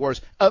Jacksonville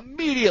Jaguars.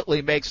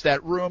 Immediately makes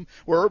that room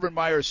where Urban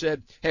Meyer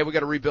said, hey, we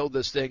got to rebuild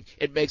this thing.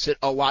 It makes it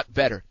a lot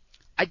better.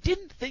 I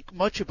didn't think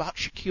much about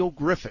Shaquille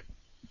Griffin.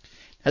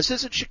 This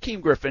isn't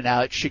Shaquem Griffin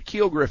now. It's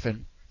Shaquille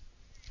Griffin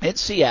in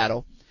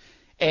Seattle.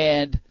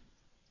 And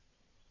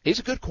he's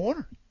a good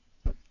corner.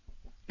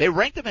 They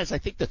ranked him as, I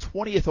think, the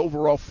 20th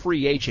overall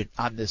free agent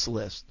on this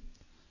list.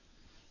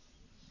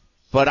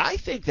 But I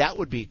think that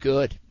would be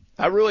good.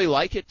 I really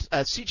like it.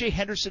 C.J.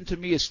 Henderson, to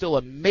me, is still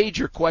a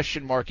major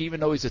question mark, even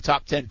though he's a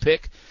top 10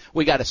 pick.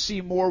 We got to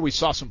see more. We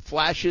saw some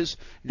flashes.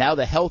 Now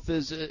the health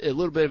is a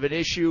little bit of an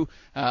issue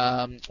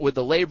with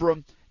the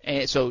labrum,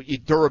 and so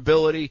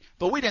durability.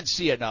 But we didn't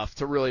see enough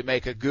to really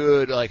make a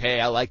good, like, hey,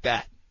 I like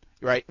that.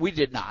 Right? We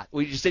did not.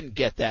 We just didn't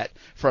get that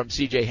from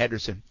C.J.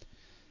 Henderson.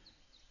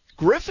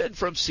 Griffin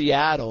from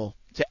Seattle,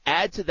 to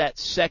add to that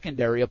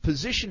secondary, a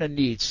position of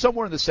need,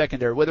 somewhere in the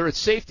secondary, whether it's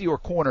safety or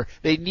corner,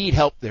 they need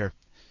help there.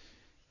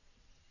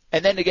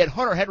 And then to get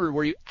Hunter Henry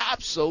where you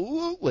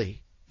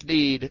absolutely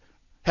need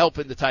help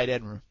in the tight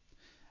end room.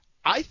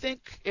 I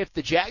think if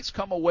the Jags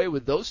come away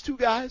with those 2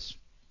 guys,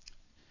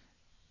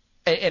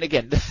 and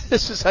again,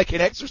 this is like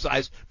an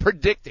exercise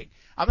predicting.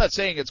 I'm not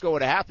saying it's going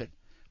to happen,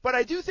 but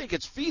I do think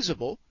it's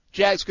feasible.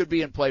 Jags could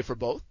be in play for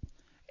both,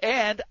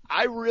 and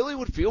I really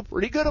would feel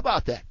pretty good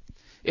about that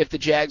if the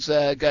Jags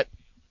got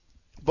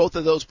both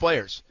of those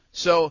players.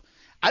 So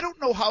I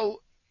don't know how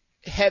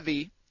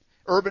heavy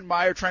Urban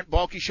Meyer, Trent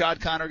Baalke,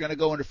 Shad Khan are going to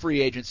go into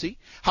free agency,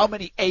 how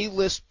many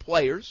A-list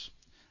players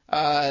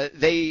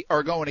they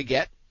are going to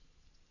get.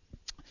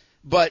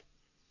 But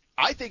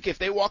I think if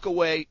they walk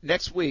away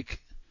next week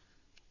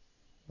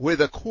with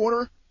a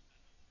corner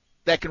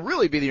that can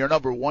really be your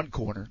number 1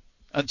 corner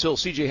until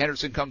C.J.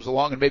 Henderson comes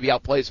along and maybe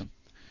outplays him,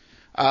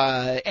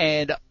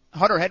 and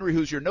Hunter Henry,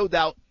 who's your no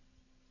doubt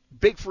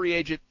big free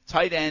agent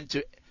tight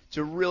end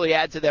to really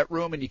add to that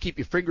room, and you keep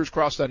your fingers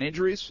crossed on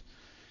injuries.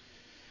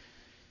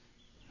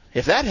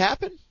 If that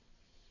happened,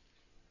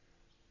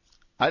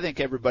 I think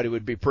everybody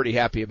would be pretty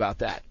happy about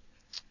that.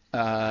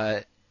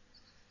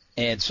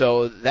 And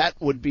so that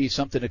would be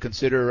something to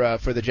consider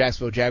for the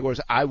Jacksonville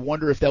Jaguars. I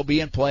wonder if they'll be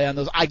in play on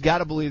those. I got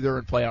to believe they're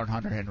in play on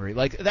Hunter Henry.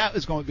 Like, that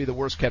is going to be the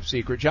worst-kept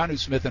secret. Jonnu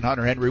Smith and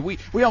Hunter Henry,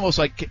 we almost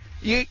like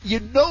 – you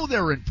know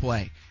they're in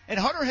play. And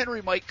Hunter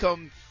Henry might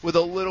come with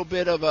a little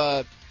bit of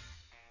a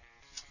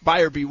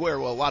buyer beware,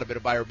 well, a lot of bit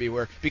of buyer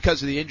beware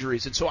because of the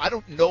injuries. And so I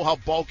don't know how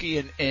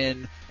Bulky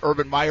and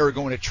Urban Meyer are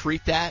going to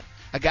treat that,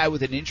 a guy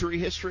with an injury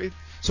history.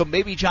 So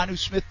maybe Jonnu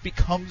Smith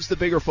becomes the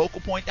bigger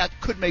focal point. That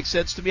could make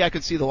sense to me. I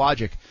could see the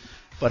logic.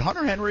 But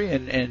Hunter Henry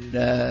and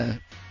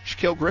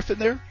Shaquille Griffin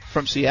there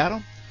from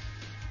Seattle,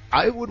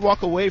 I would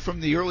walk away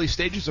from the early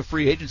stages of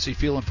free agency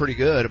feeling pretty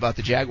good about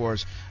the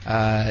Jaguars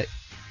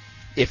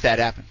if that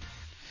happened.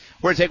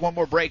 We're going to take one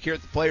more break here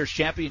at the Players'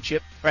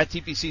 Championship. We're at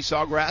TPC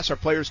Sawgrass. Our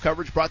Players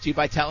coverage brought to you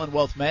by Talon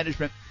Wealth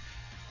Management.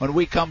 When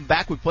we come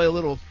back, we play a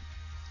little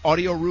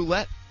audio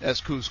roulette,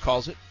 as Coos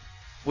calls it.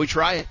 We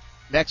try it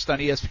next on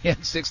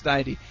ESPN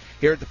 690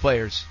 here at the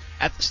Players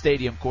at the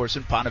Stadium course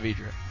in Ponte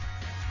Vedra.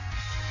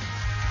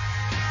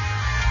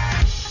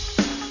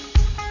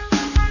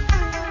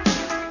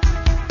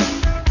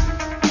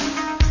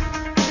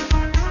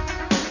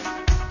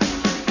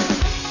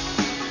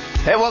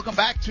 Hey, welcome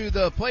back to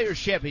the Players'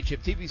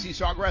 Championship. TPC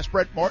Sawgrass,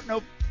 Brent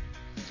Martineau.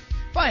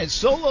 Flying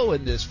solo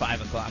in this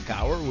 5 o'clock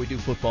hour. We do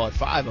football at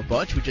 5 a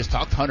bunch. We just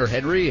talked Hunter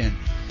Henry and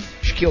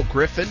Shaquille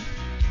Griffin.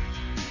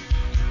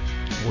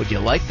 Would you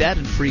like that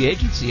in free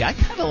agency? I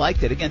kind of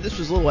liked it. Again, this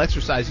was a little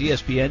exercise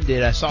ESPN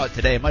did. I saw it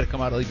today. It might have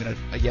come out even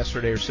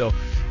yesterday or so.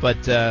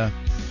 But I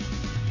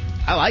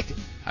liked it.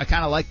 I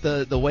kind of like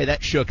the way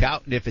that shook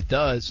out. And if it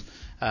does,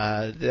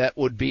 that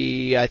would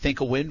be, I think,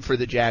 a win for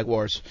the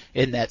Jaguars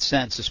in that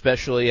sense,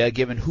 especially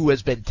given who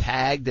has been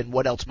tagged and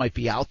what else might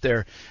be out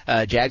there.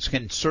 Jags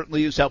can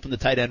certainly use help in the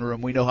tight end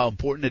room. We know how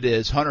important it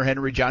is. Hunter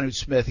Henry, Jonnu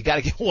Smith, you got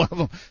to get one of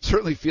them.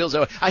 Certainly feels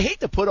that way. I hate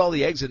to put all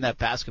the eggs in that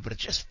basket, but it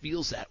just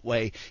feels that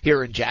way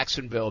here in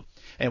Jacksonville.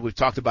 And we've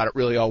talked about it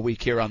really all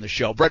week here on the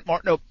show. Brent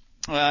Martineau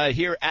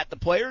here at the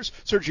Players.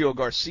 Sergio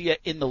Garcia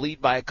in the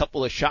lead by a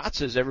couple of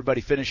shots as everybody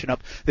finishing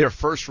up their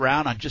first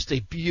round on just a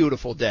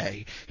beautiful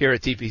day here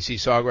at TPC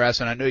Sawgrass.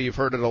 And I know you've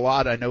heard it a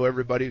lot. I know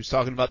everybody who's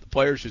talking about the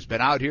Players who's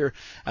been out here,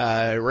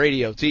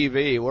 radio,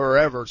 TV,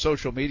 wherever,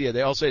 social media,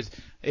 they all say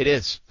it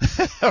is.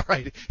 All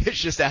right. It's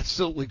just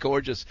absolutely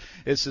gorgeous.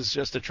 This is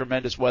just a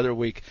tremendous weather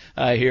week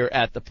here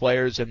at the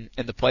Players, and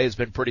the play has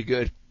been pretty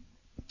good.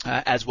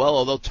 As well,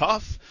 although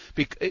tough,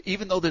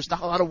 even though there's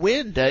not a lot of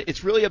wind.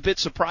 It's really a bit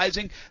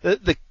surprising.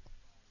 The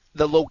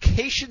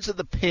locations of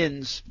the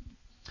pins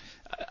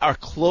are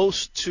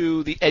close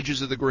to the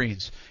edges of the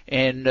greens,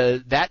 and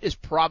that is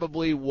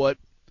probably what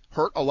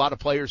hurt a lot of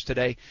players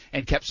today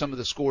and kept some of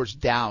the scores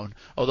down,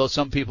 although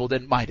some people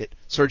didn't mind it.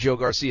 Sergio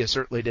Garcia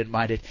certainly didn't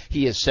mind it.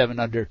 He is 7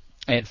 under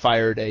and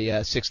fired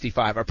a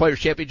 65. Our Players'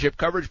 Championship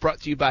coverage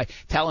brought to you by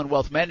Talon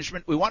Wealth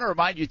Management. We want to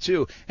remind you,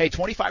 too, hey,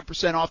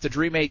 25% off the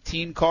Dream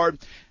 18 card.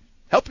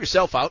 Help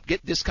yourself out.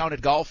 Get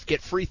discounted golf.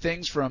 Get free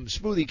things from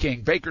Smoothie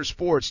King, Baker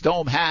Sports,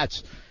 Dome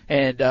Hats,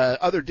 and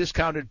other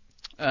discounted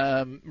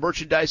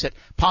merchandise at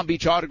Palm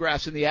Beach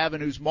Autographs in the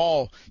Avenues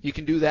Mall. You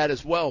can do that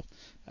as well.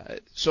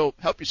 So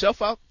help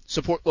yourself out.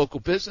 Support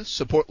local business.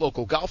 Support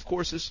local golf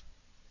courses.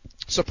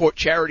 Support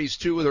charities,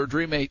 too, with our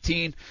Dream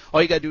 18.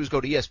 All you got to do is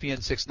go to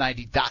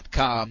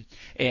ESPN690.com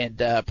and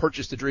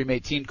purchase the Dream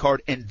 18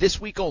 card. And this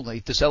week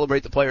only, to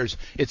celebrate the Players,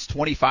 it's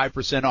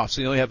 25% off.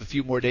 So you only have a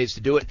few more days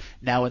to do it,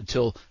 now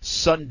until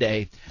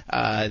Sunday.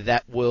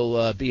 That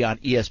will be on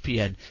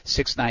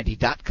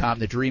ESPN690.com,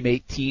 the Dream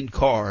 18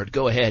 card.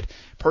 Go ahead,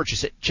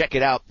 purchase it, check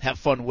it out, have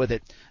fun with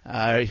it.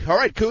 All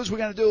right, Coos, we're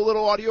going to do a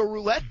little audio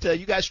roulette.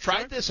 You guys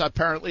tried this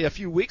apparently a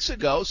few weeks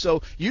ago,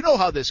 so you know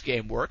how this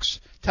game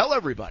works. Tell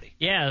everybody.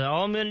 Yeah,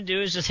 all I'm going to do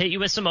is just hit you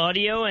with some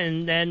audio,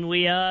 and then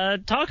we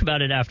talk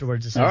about it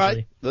afterwards, essentially. All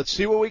right, let's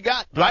see what we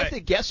got. Do I have to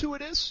guess who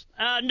it is?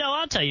 No,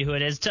 I'll tell you who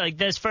it is. Like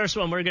this first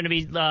one we're going to be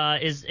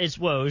is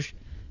Woj,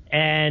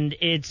 and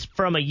it's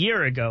from a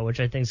year ago, which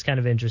I think is kind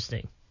of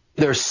interesting.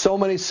 There's so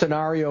many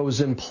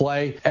scenarios in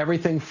play,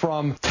 everything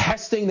from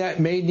testing that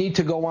may need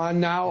to go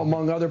on now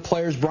among other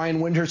players. Brian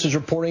Windhurst is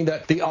reporting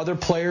that the other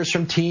players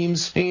from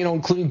teams,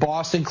 including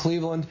Boston,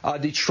 Cleveland,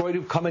 Detroit,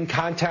 who've come in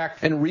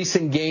contact in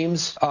recent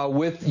games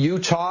with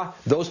Utah,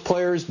 those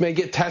players may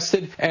get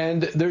tested.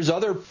 And there's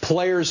other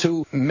players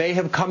who may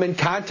have come in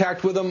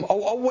contact with them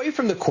away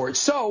from the court.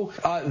 So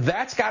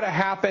that's got to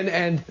happen.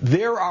 And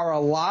there are a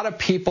lot of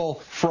people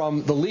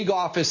from the league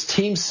office,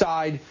 team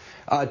side,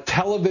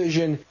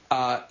 television,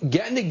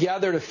 getting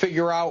together to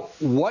figure out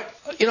what,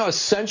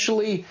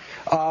 essentially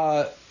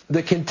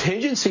the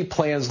contingency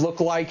plans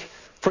look like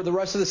for the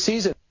rest of the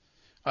season.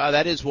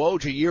 That is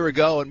Woj a year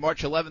ago, and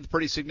March 11th,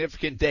 pretty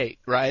significant date,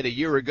 right? A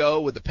year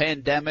ago with the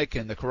pandemic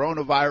and the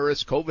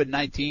coronavirus,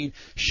 COVID-19,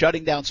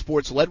 shutting down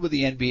sports, led with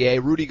the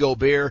NBA, Rudy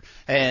Gobert,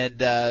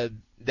 and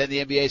Then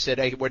the NBA said,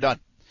 hey, we're done.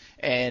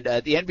 And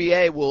the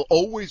NBA will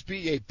always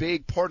be a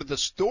big part of the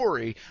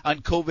story on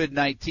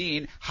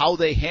COVID-19, how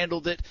they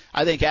handled it.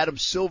 I think Adam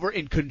Silver,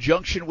 in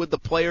conjunction with the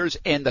players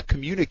and the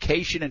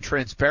communication and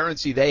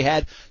transparency they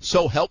had,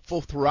 so helpful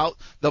throughout.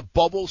 The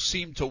bubble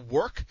seemed to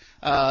work.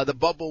 The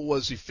bubble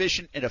was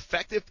efficient and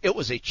effective. It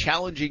was a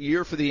challenging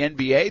year for the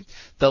NBA.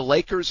 The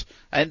Lakers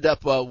end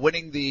up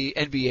winning the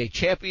NBA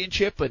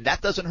championship, and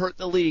that doesn't hurt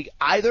the league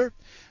either.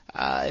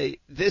 I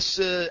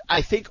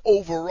think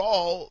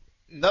overall,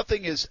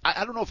 nothing is,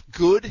 I don't know if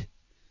good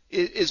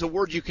is a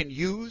word you can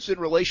use in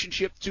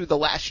relationship to the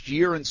last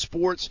year in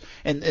sports,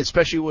 and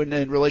especially when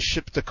in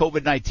relationship to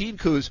COVID-19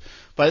 coups,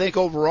 but I think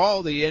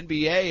overall the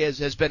NBA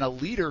has been a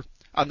leader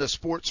on the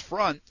sports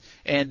front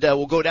and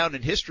will go down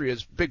in history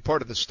as a big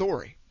part of the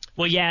story.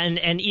 Well, yeah,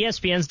 and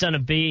ESPN's done a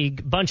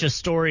big bunch of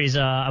stories.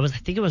 I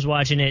think I was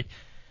watching it.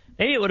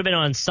 Maybe it would have been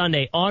on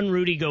Sunday, on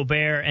Rudy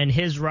Gobert and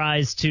his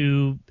rise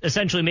to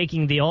essentially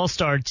making the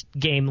All-Star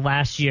game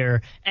last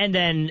year and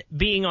then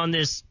being on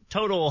this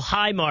total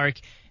high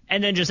mark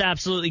and then just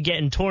absolutely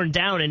getting torn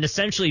down and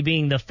essentially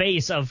being the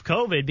face of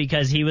COVID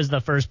because he was the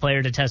first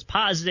player to test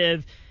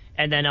positive.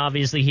 And then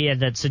obviously he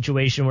had that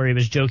situation where he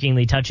was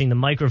jokingly touching the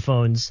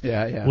microphones,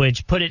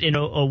 which put it in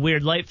a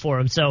weird light for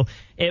him. So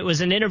it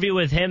was an interview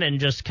with him and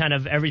just kind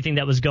of everything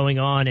that was going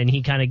on, and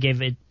he kind of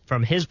gave it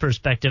from his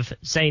perspective,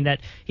 saying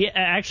that he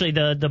actually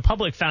the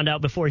public found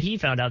out before he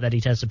found out that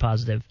he tested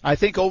positive. I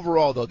think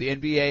overall, though, the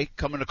NBA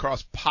coming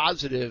across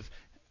positive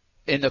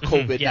in the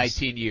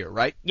COVID-19 year,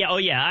 right? Yeah,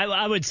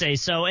 I would say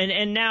so.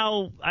 And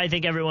now I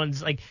think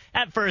everyone's like,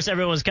 at first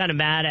everyone was kind of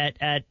mad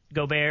at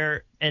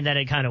Gobert, and then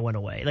it kind of went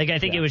away. Like, I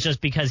think it was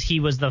just because he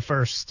was the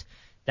first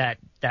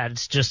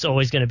that's just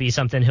always going to be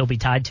something he'll be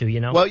tied to, you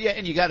know? Well, yeah,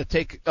 and you got to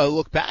take a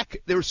look back.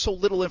 There was so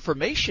little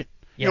information.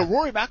 Yeah. You know,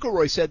 Rory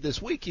McIlroy said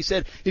this week, he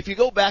said, if you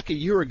go back a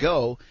year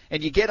ago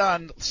and you get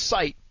on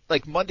site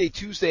like Monday,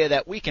 Tuesday of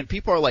that week, and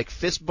people are like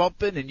fist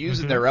bumping and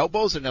using their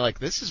elbows, and they're like,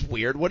 this is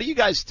weird. What are you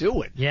guys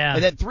doing? Yeah.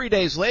 And then 3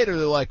 days later,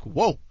 they're like,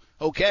 whoa,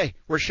 okay,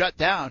 we're shut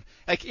down.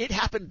 Like, it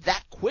happened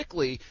that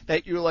quickly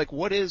that you're like,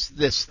 what is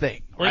this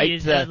thing? Well, right?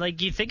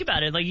 You think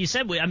about it, like you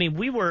said,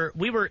 we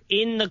were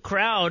in the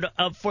crowd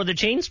for the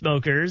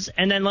Chainsmokers,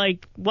 and then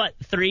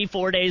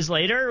 3-4 days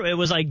later, it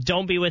was like,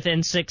 don't be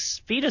within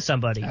 6 feet of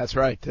somebody. That's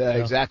right.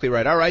 Exactly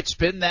right. All right,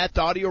 spin that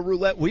audio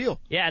roulette wheel.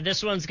 Yeah,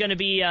 this one's going to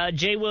be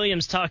Jay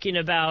Williams talking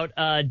about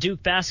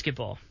Duke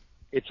basketball.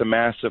 It's a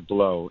massive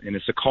blow, and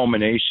it's a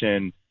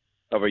culmination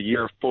of a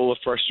year full of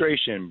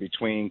frustration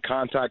between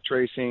contact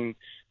tracing.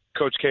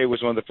 Coach K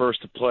was one of the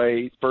first to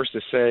say,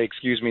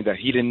 that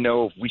he didn't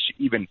know if we should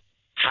even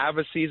have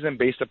a season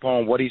based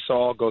upon what he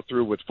saw go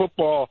through with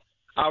football.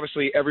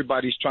 Obviously,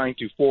 everybody's trying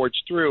to forge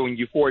through, and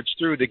you forge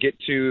through to get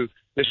to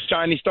the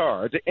shiny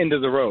star at the end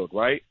of the road,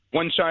 right?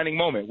 One shining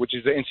moment, which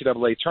is the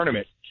NCAA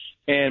tournament.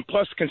 And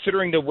plus,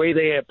 considering the way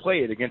they had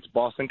played against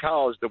Boston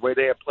College, the way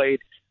they had played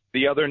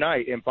the other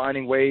night, and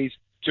finding ways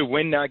to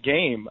win that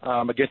game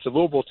against the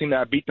Louisville team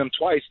that beat them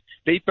twice,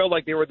 they felt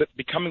like they were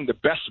becoming the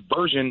best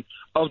version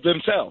of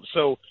themselves.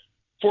 So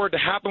for it to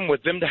happen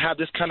with them to have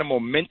this kind of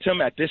momentum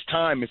at this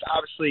time is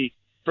obviously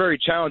very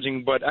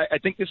challenging, but I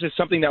think this is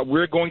something that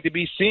we're going to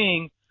be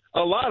seeing a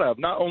lot of,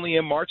 not only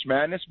in March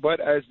Madness, but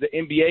as the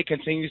NBA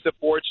continues to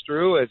forge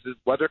through, as the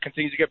weather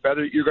continues to get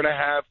better, you're going to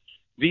have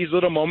these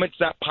little moments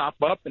that pop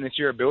up, and it's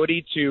your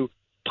ability to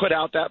put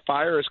out that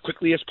fire as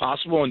quickly as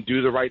possible and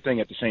do the right thing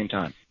at the same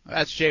time.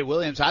 That's Jay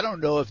Williams. I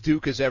don't know if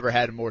Duke has ever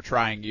had a more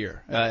trying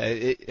year,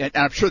 and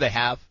I'm sure they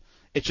have.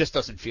 It just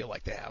doesn't feel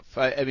like they have.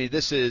 I mean,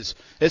 this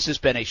has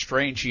been a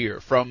strange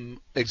year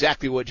from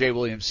exactly what Jay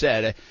Williams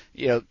said.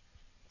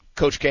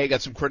 Coach K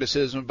got some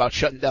criticism about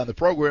shutting down the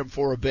program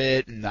for a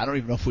bit, and I don't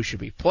even know if we should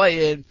be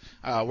playing.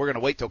 We're going to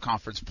wait till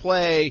conference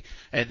play.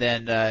 And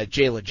then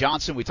Jalen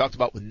Johnson, we talked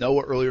about with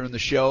Noah earlier in the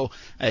show,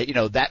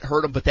 that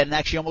hurt him, but then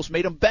actually almost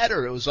made him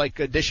better. It was like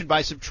addition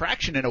by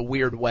subtraction in a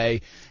weird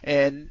way.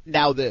 And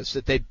now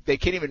that they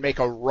can't even make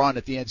a run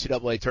at the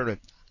NCAA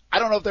tournament. I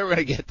don't know if they're going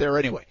to get there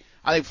anyway.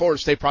 I think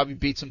Florida State probably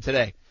beats them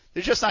today.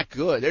 They're just not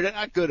good. They're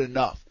not good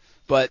enough.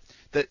 But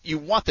you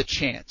want the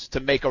chance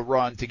to make a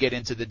run to get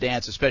into the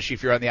dance, especially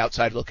if you're on the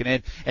outside looking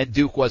in, and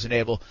Duke wasn't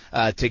able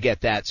to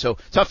get that. So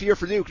tough year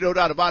for Duke, no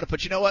doubt about it.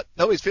 But you know what?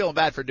 Nobody's feeling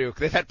bad for Duke.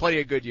 They've had plenty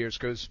of good years,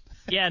 Cruz.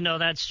 Yeah, no,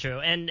 that's true.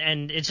 And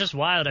it's just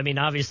wild. I mean,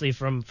 obviously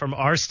from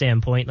our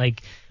standpoint,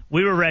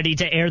 we were ready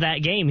to air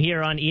that game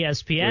here on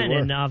ESPN,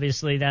 and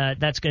obviously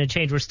that's going to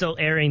change. We're still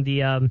airing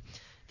the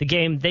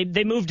game.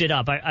 They moved it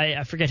up.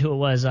 I forget who it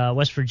was,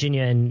 West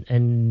Virginia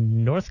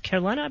and North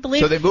Carolina, I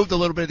believe. So they moved a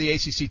little bit of the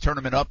ACC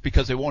tournament up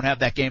because they won't have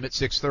that game at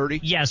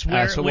 6:30. Yes,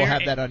 so we'll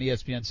have that on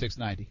ESPN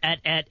 690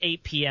 at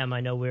 8 p.m.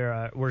 I know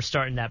we're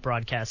starting that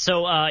broadcast.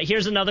 So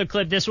here's another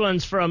clip. This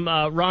one's from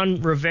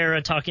Ron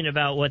Rivera talking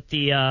about what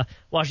the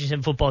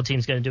Washington football team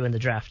is going to do in the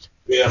draft.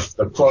 If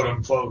the quote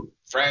unquote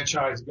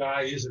franchise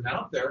guy isn't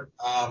out there,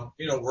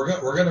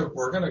 we're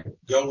gonna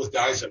go with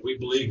guys that we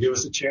believe give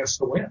us a chance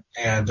to win,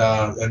 and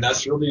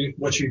that's really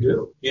what you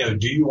do.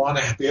 Do you want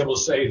to be able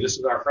to say this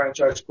is our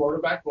franchise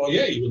quarterback? Well,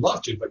 yeah, you would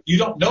love to, but you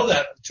don't know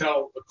that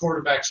until the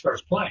quarterback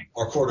starts playing,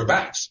 or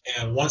quarterbacks,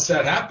 and once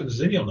that happens,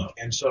 then you'll know.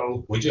 And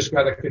so we just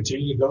got to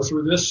continue to go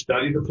through this,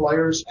 study the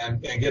players,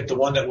 and get the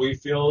one that we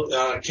feel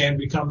can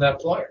become that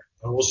player,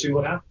 and we'll see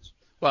what happens.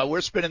 Well,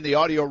 we're spinning the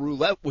audio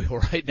roulette wheel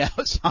right now.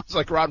 It sounds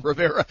like Ron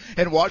Rivera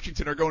and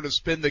Washington are going to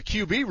spin the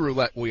QB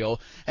roulette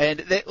wheel. And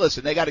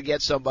they got to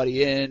get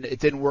somebody in. It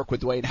didn't work with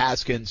Dwayne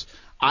Haskins.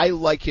 I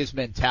like his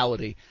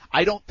mentality.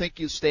 I don't think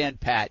you stand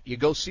pat. You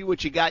go see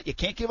what you got. You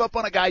can't give up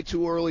on a guy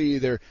too early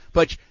either.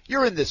 But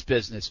you're in this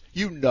business.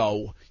 You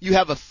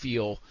have a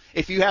feel.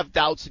 If you have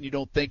doubts and you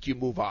don't think, you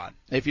move on.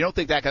 If you don't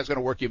think that guy's going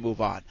to work, you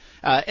move on.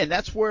 And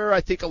that's where I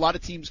think a lot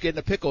of teams get in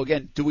a pickle.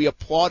 Again, do we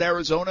applaud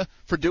Arizona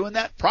for doing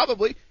that?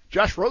 Probably.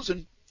 Josh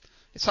Rosen,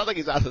 it's not like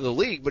he's out of the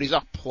league, but he's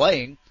not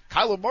playing.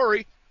 Kyler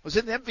Murray was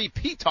in the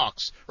MVP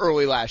talks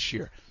early last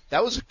year.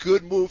 That was a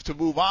good move to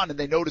move on, and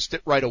they noticed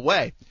it right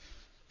away.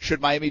 Should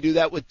Miami do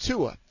that with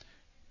Tua?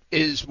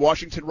 Is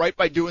Washington right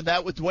by doing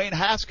that with Dwayne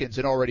Haskins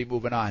and already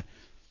moving on?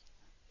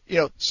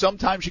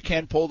 Sometimes you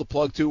can pull the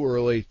plug too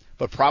early,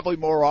 but probably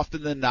more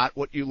often than not,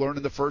 what you learn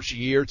in the first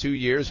year, 2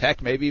 years,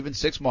 heck, maybe even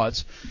 6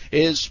 months,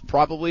 is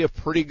probably a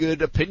pretty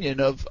good opinion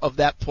of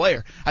that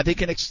player. I think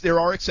there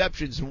are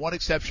exceptions, and one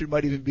exception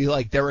might even be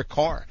like Derek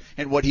Carr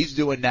and what he's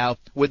doing now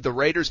with the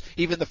Raiders.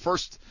 Even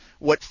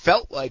what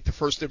felt like the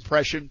first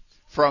impression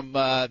from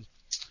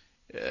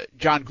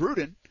John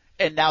Gruden,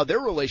 and now their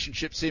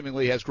relationship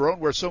seemingly has grown,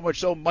 where so much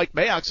so Mike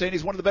Mayock saying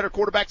he's one of the better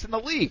quarterbacks in the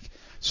league.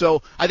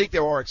 So I think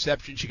there are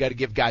exceptions. You got to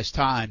give guys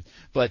time,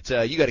 but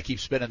you got to keep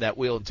spinning that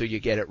wheel until you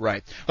get it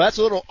right. Well, that's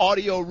a little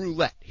audio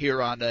roulette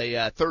here on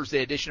a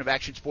Thursday edition of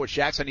Action Sports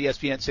Jacks on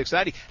ESPN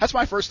 690. That's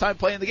my first time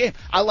playing the game.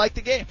 I like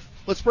the game.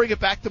 Let's bring it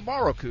back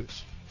tomorrow,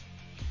 Coos.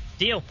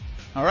 Deal.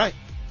 All right.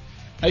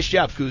 Nice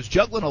job, Coos.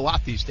 Juggling a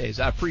lot these days.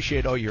 I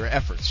appreciate all your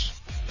efforts.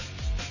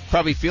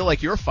 Probably feel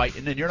like you're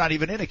fighting and you're not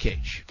even in a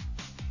cage.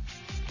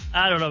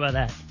 I don't know about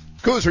that.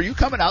 Coos, are you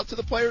coming out to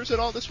the players at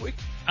all this week?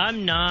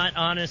 I'm not,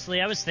 honestly.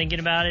 I was thinking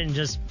about it and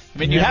just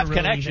you have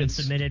really connections. Even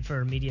submitted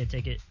for a media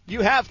ticket.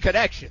 You have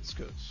connections,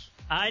 Coos.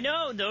 I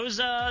know those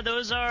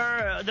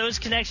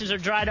connections are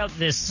dried up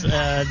this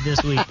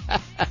week.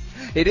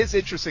 It is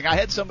interesting. I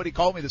had somebody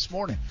call me this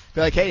morning. Be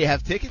like, "Hey, you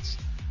have tickets?"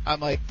 I'm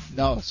like,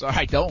 "No, sorry,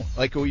 I don't."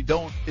 Like, we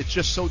don't. It's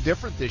just so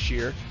different this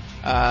year.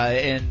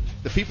 And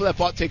the people that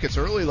bought tickets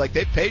early, like,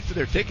 they paid for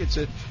their tickets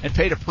and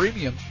paid a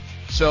premium.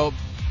 So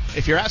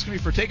if you're asking me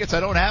for tickets, I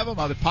don't have them.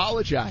 I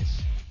apologize.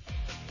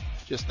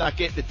 Just not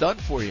getting it done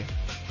for you.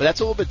 But that's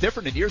a little bit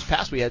different. In years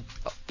past, we had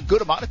a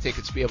good amount of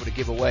tickets to be able to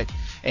give away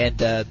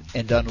and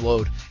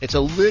unload. It's a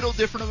little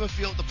different of a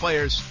feel with the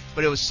players,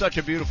 but it was such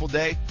a beautiful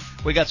day.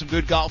 We got some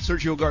good golf.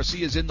 Sergio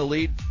Garcia's in the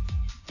lead.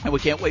 And we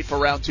can't wait for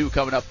round 2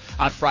 coming up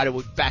on Friday.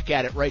 We'll be back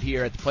at it right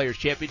here at the Players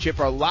Championship.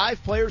 Our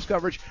live players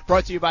coverage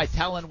brought to you by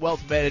Talon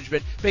Wealth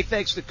Management. Big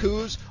thanks to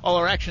Coos, all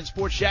our Action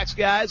Sports Jacks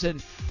guys,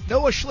 and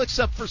Noah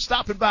Schlicksup for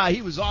stopping by.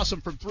 He was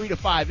awesome from 3 to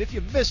 5. If you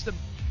missed him,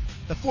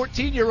 the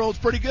 14-year-old's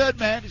pretty good,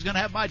 man. He's going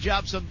to have my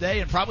job someday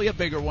and probably a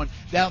bigger one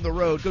down the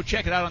road. Go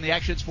check it out on the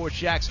Action Sports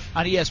Jacks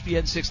on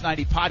ESPN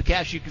 690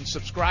 podcast. You can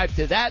subscribe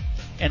to that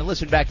and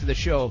listen back to the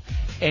show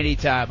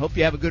anytime. Hope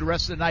you have a good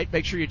rest of the night.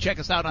 Make sure you check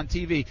us out on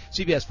TV,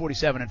 CBS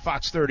 47 and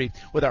Fox 30,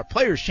 with our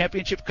Players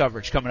Championship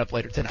coverage coming up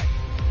later tonight.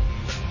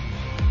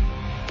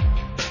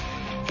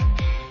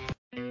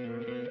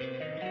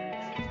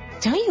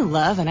 Don't you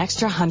love an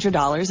extra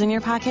 $100 in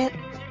your pocket?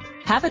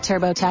 Have a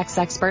TurboTax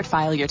expert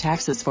file your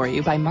taxes for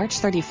you by March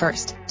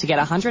 31st to get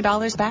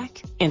 $100 back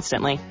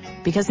instantly.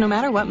 Because no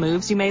matter what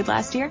moves you made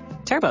last year,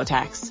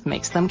 TurboTax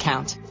makes them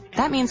count.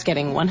 That means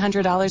getting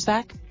 $100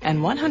 back and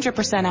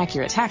 100%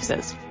 accurate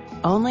taxes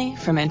only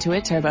from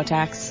Intuit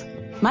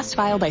TurboTax. Must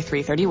file by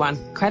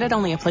 3/31. Credit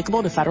only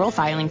applicable to federal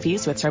filing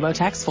fees with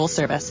TurboTax full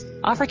service.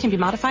 Offer can be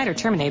modified or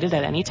terminated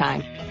at any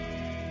time.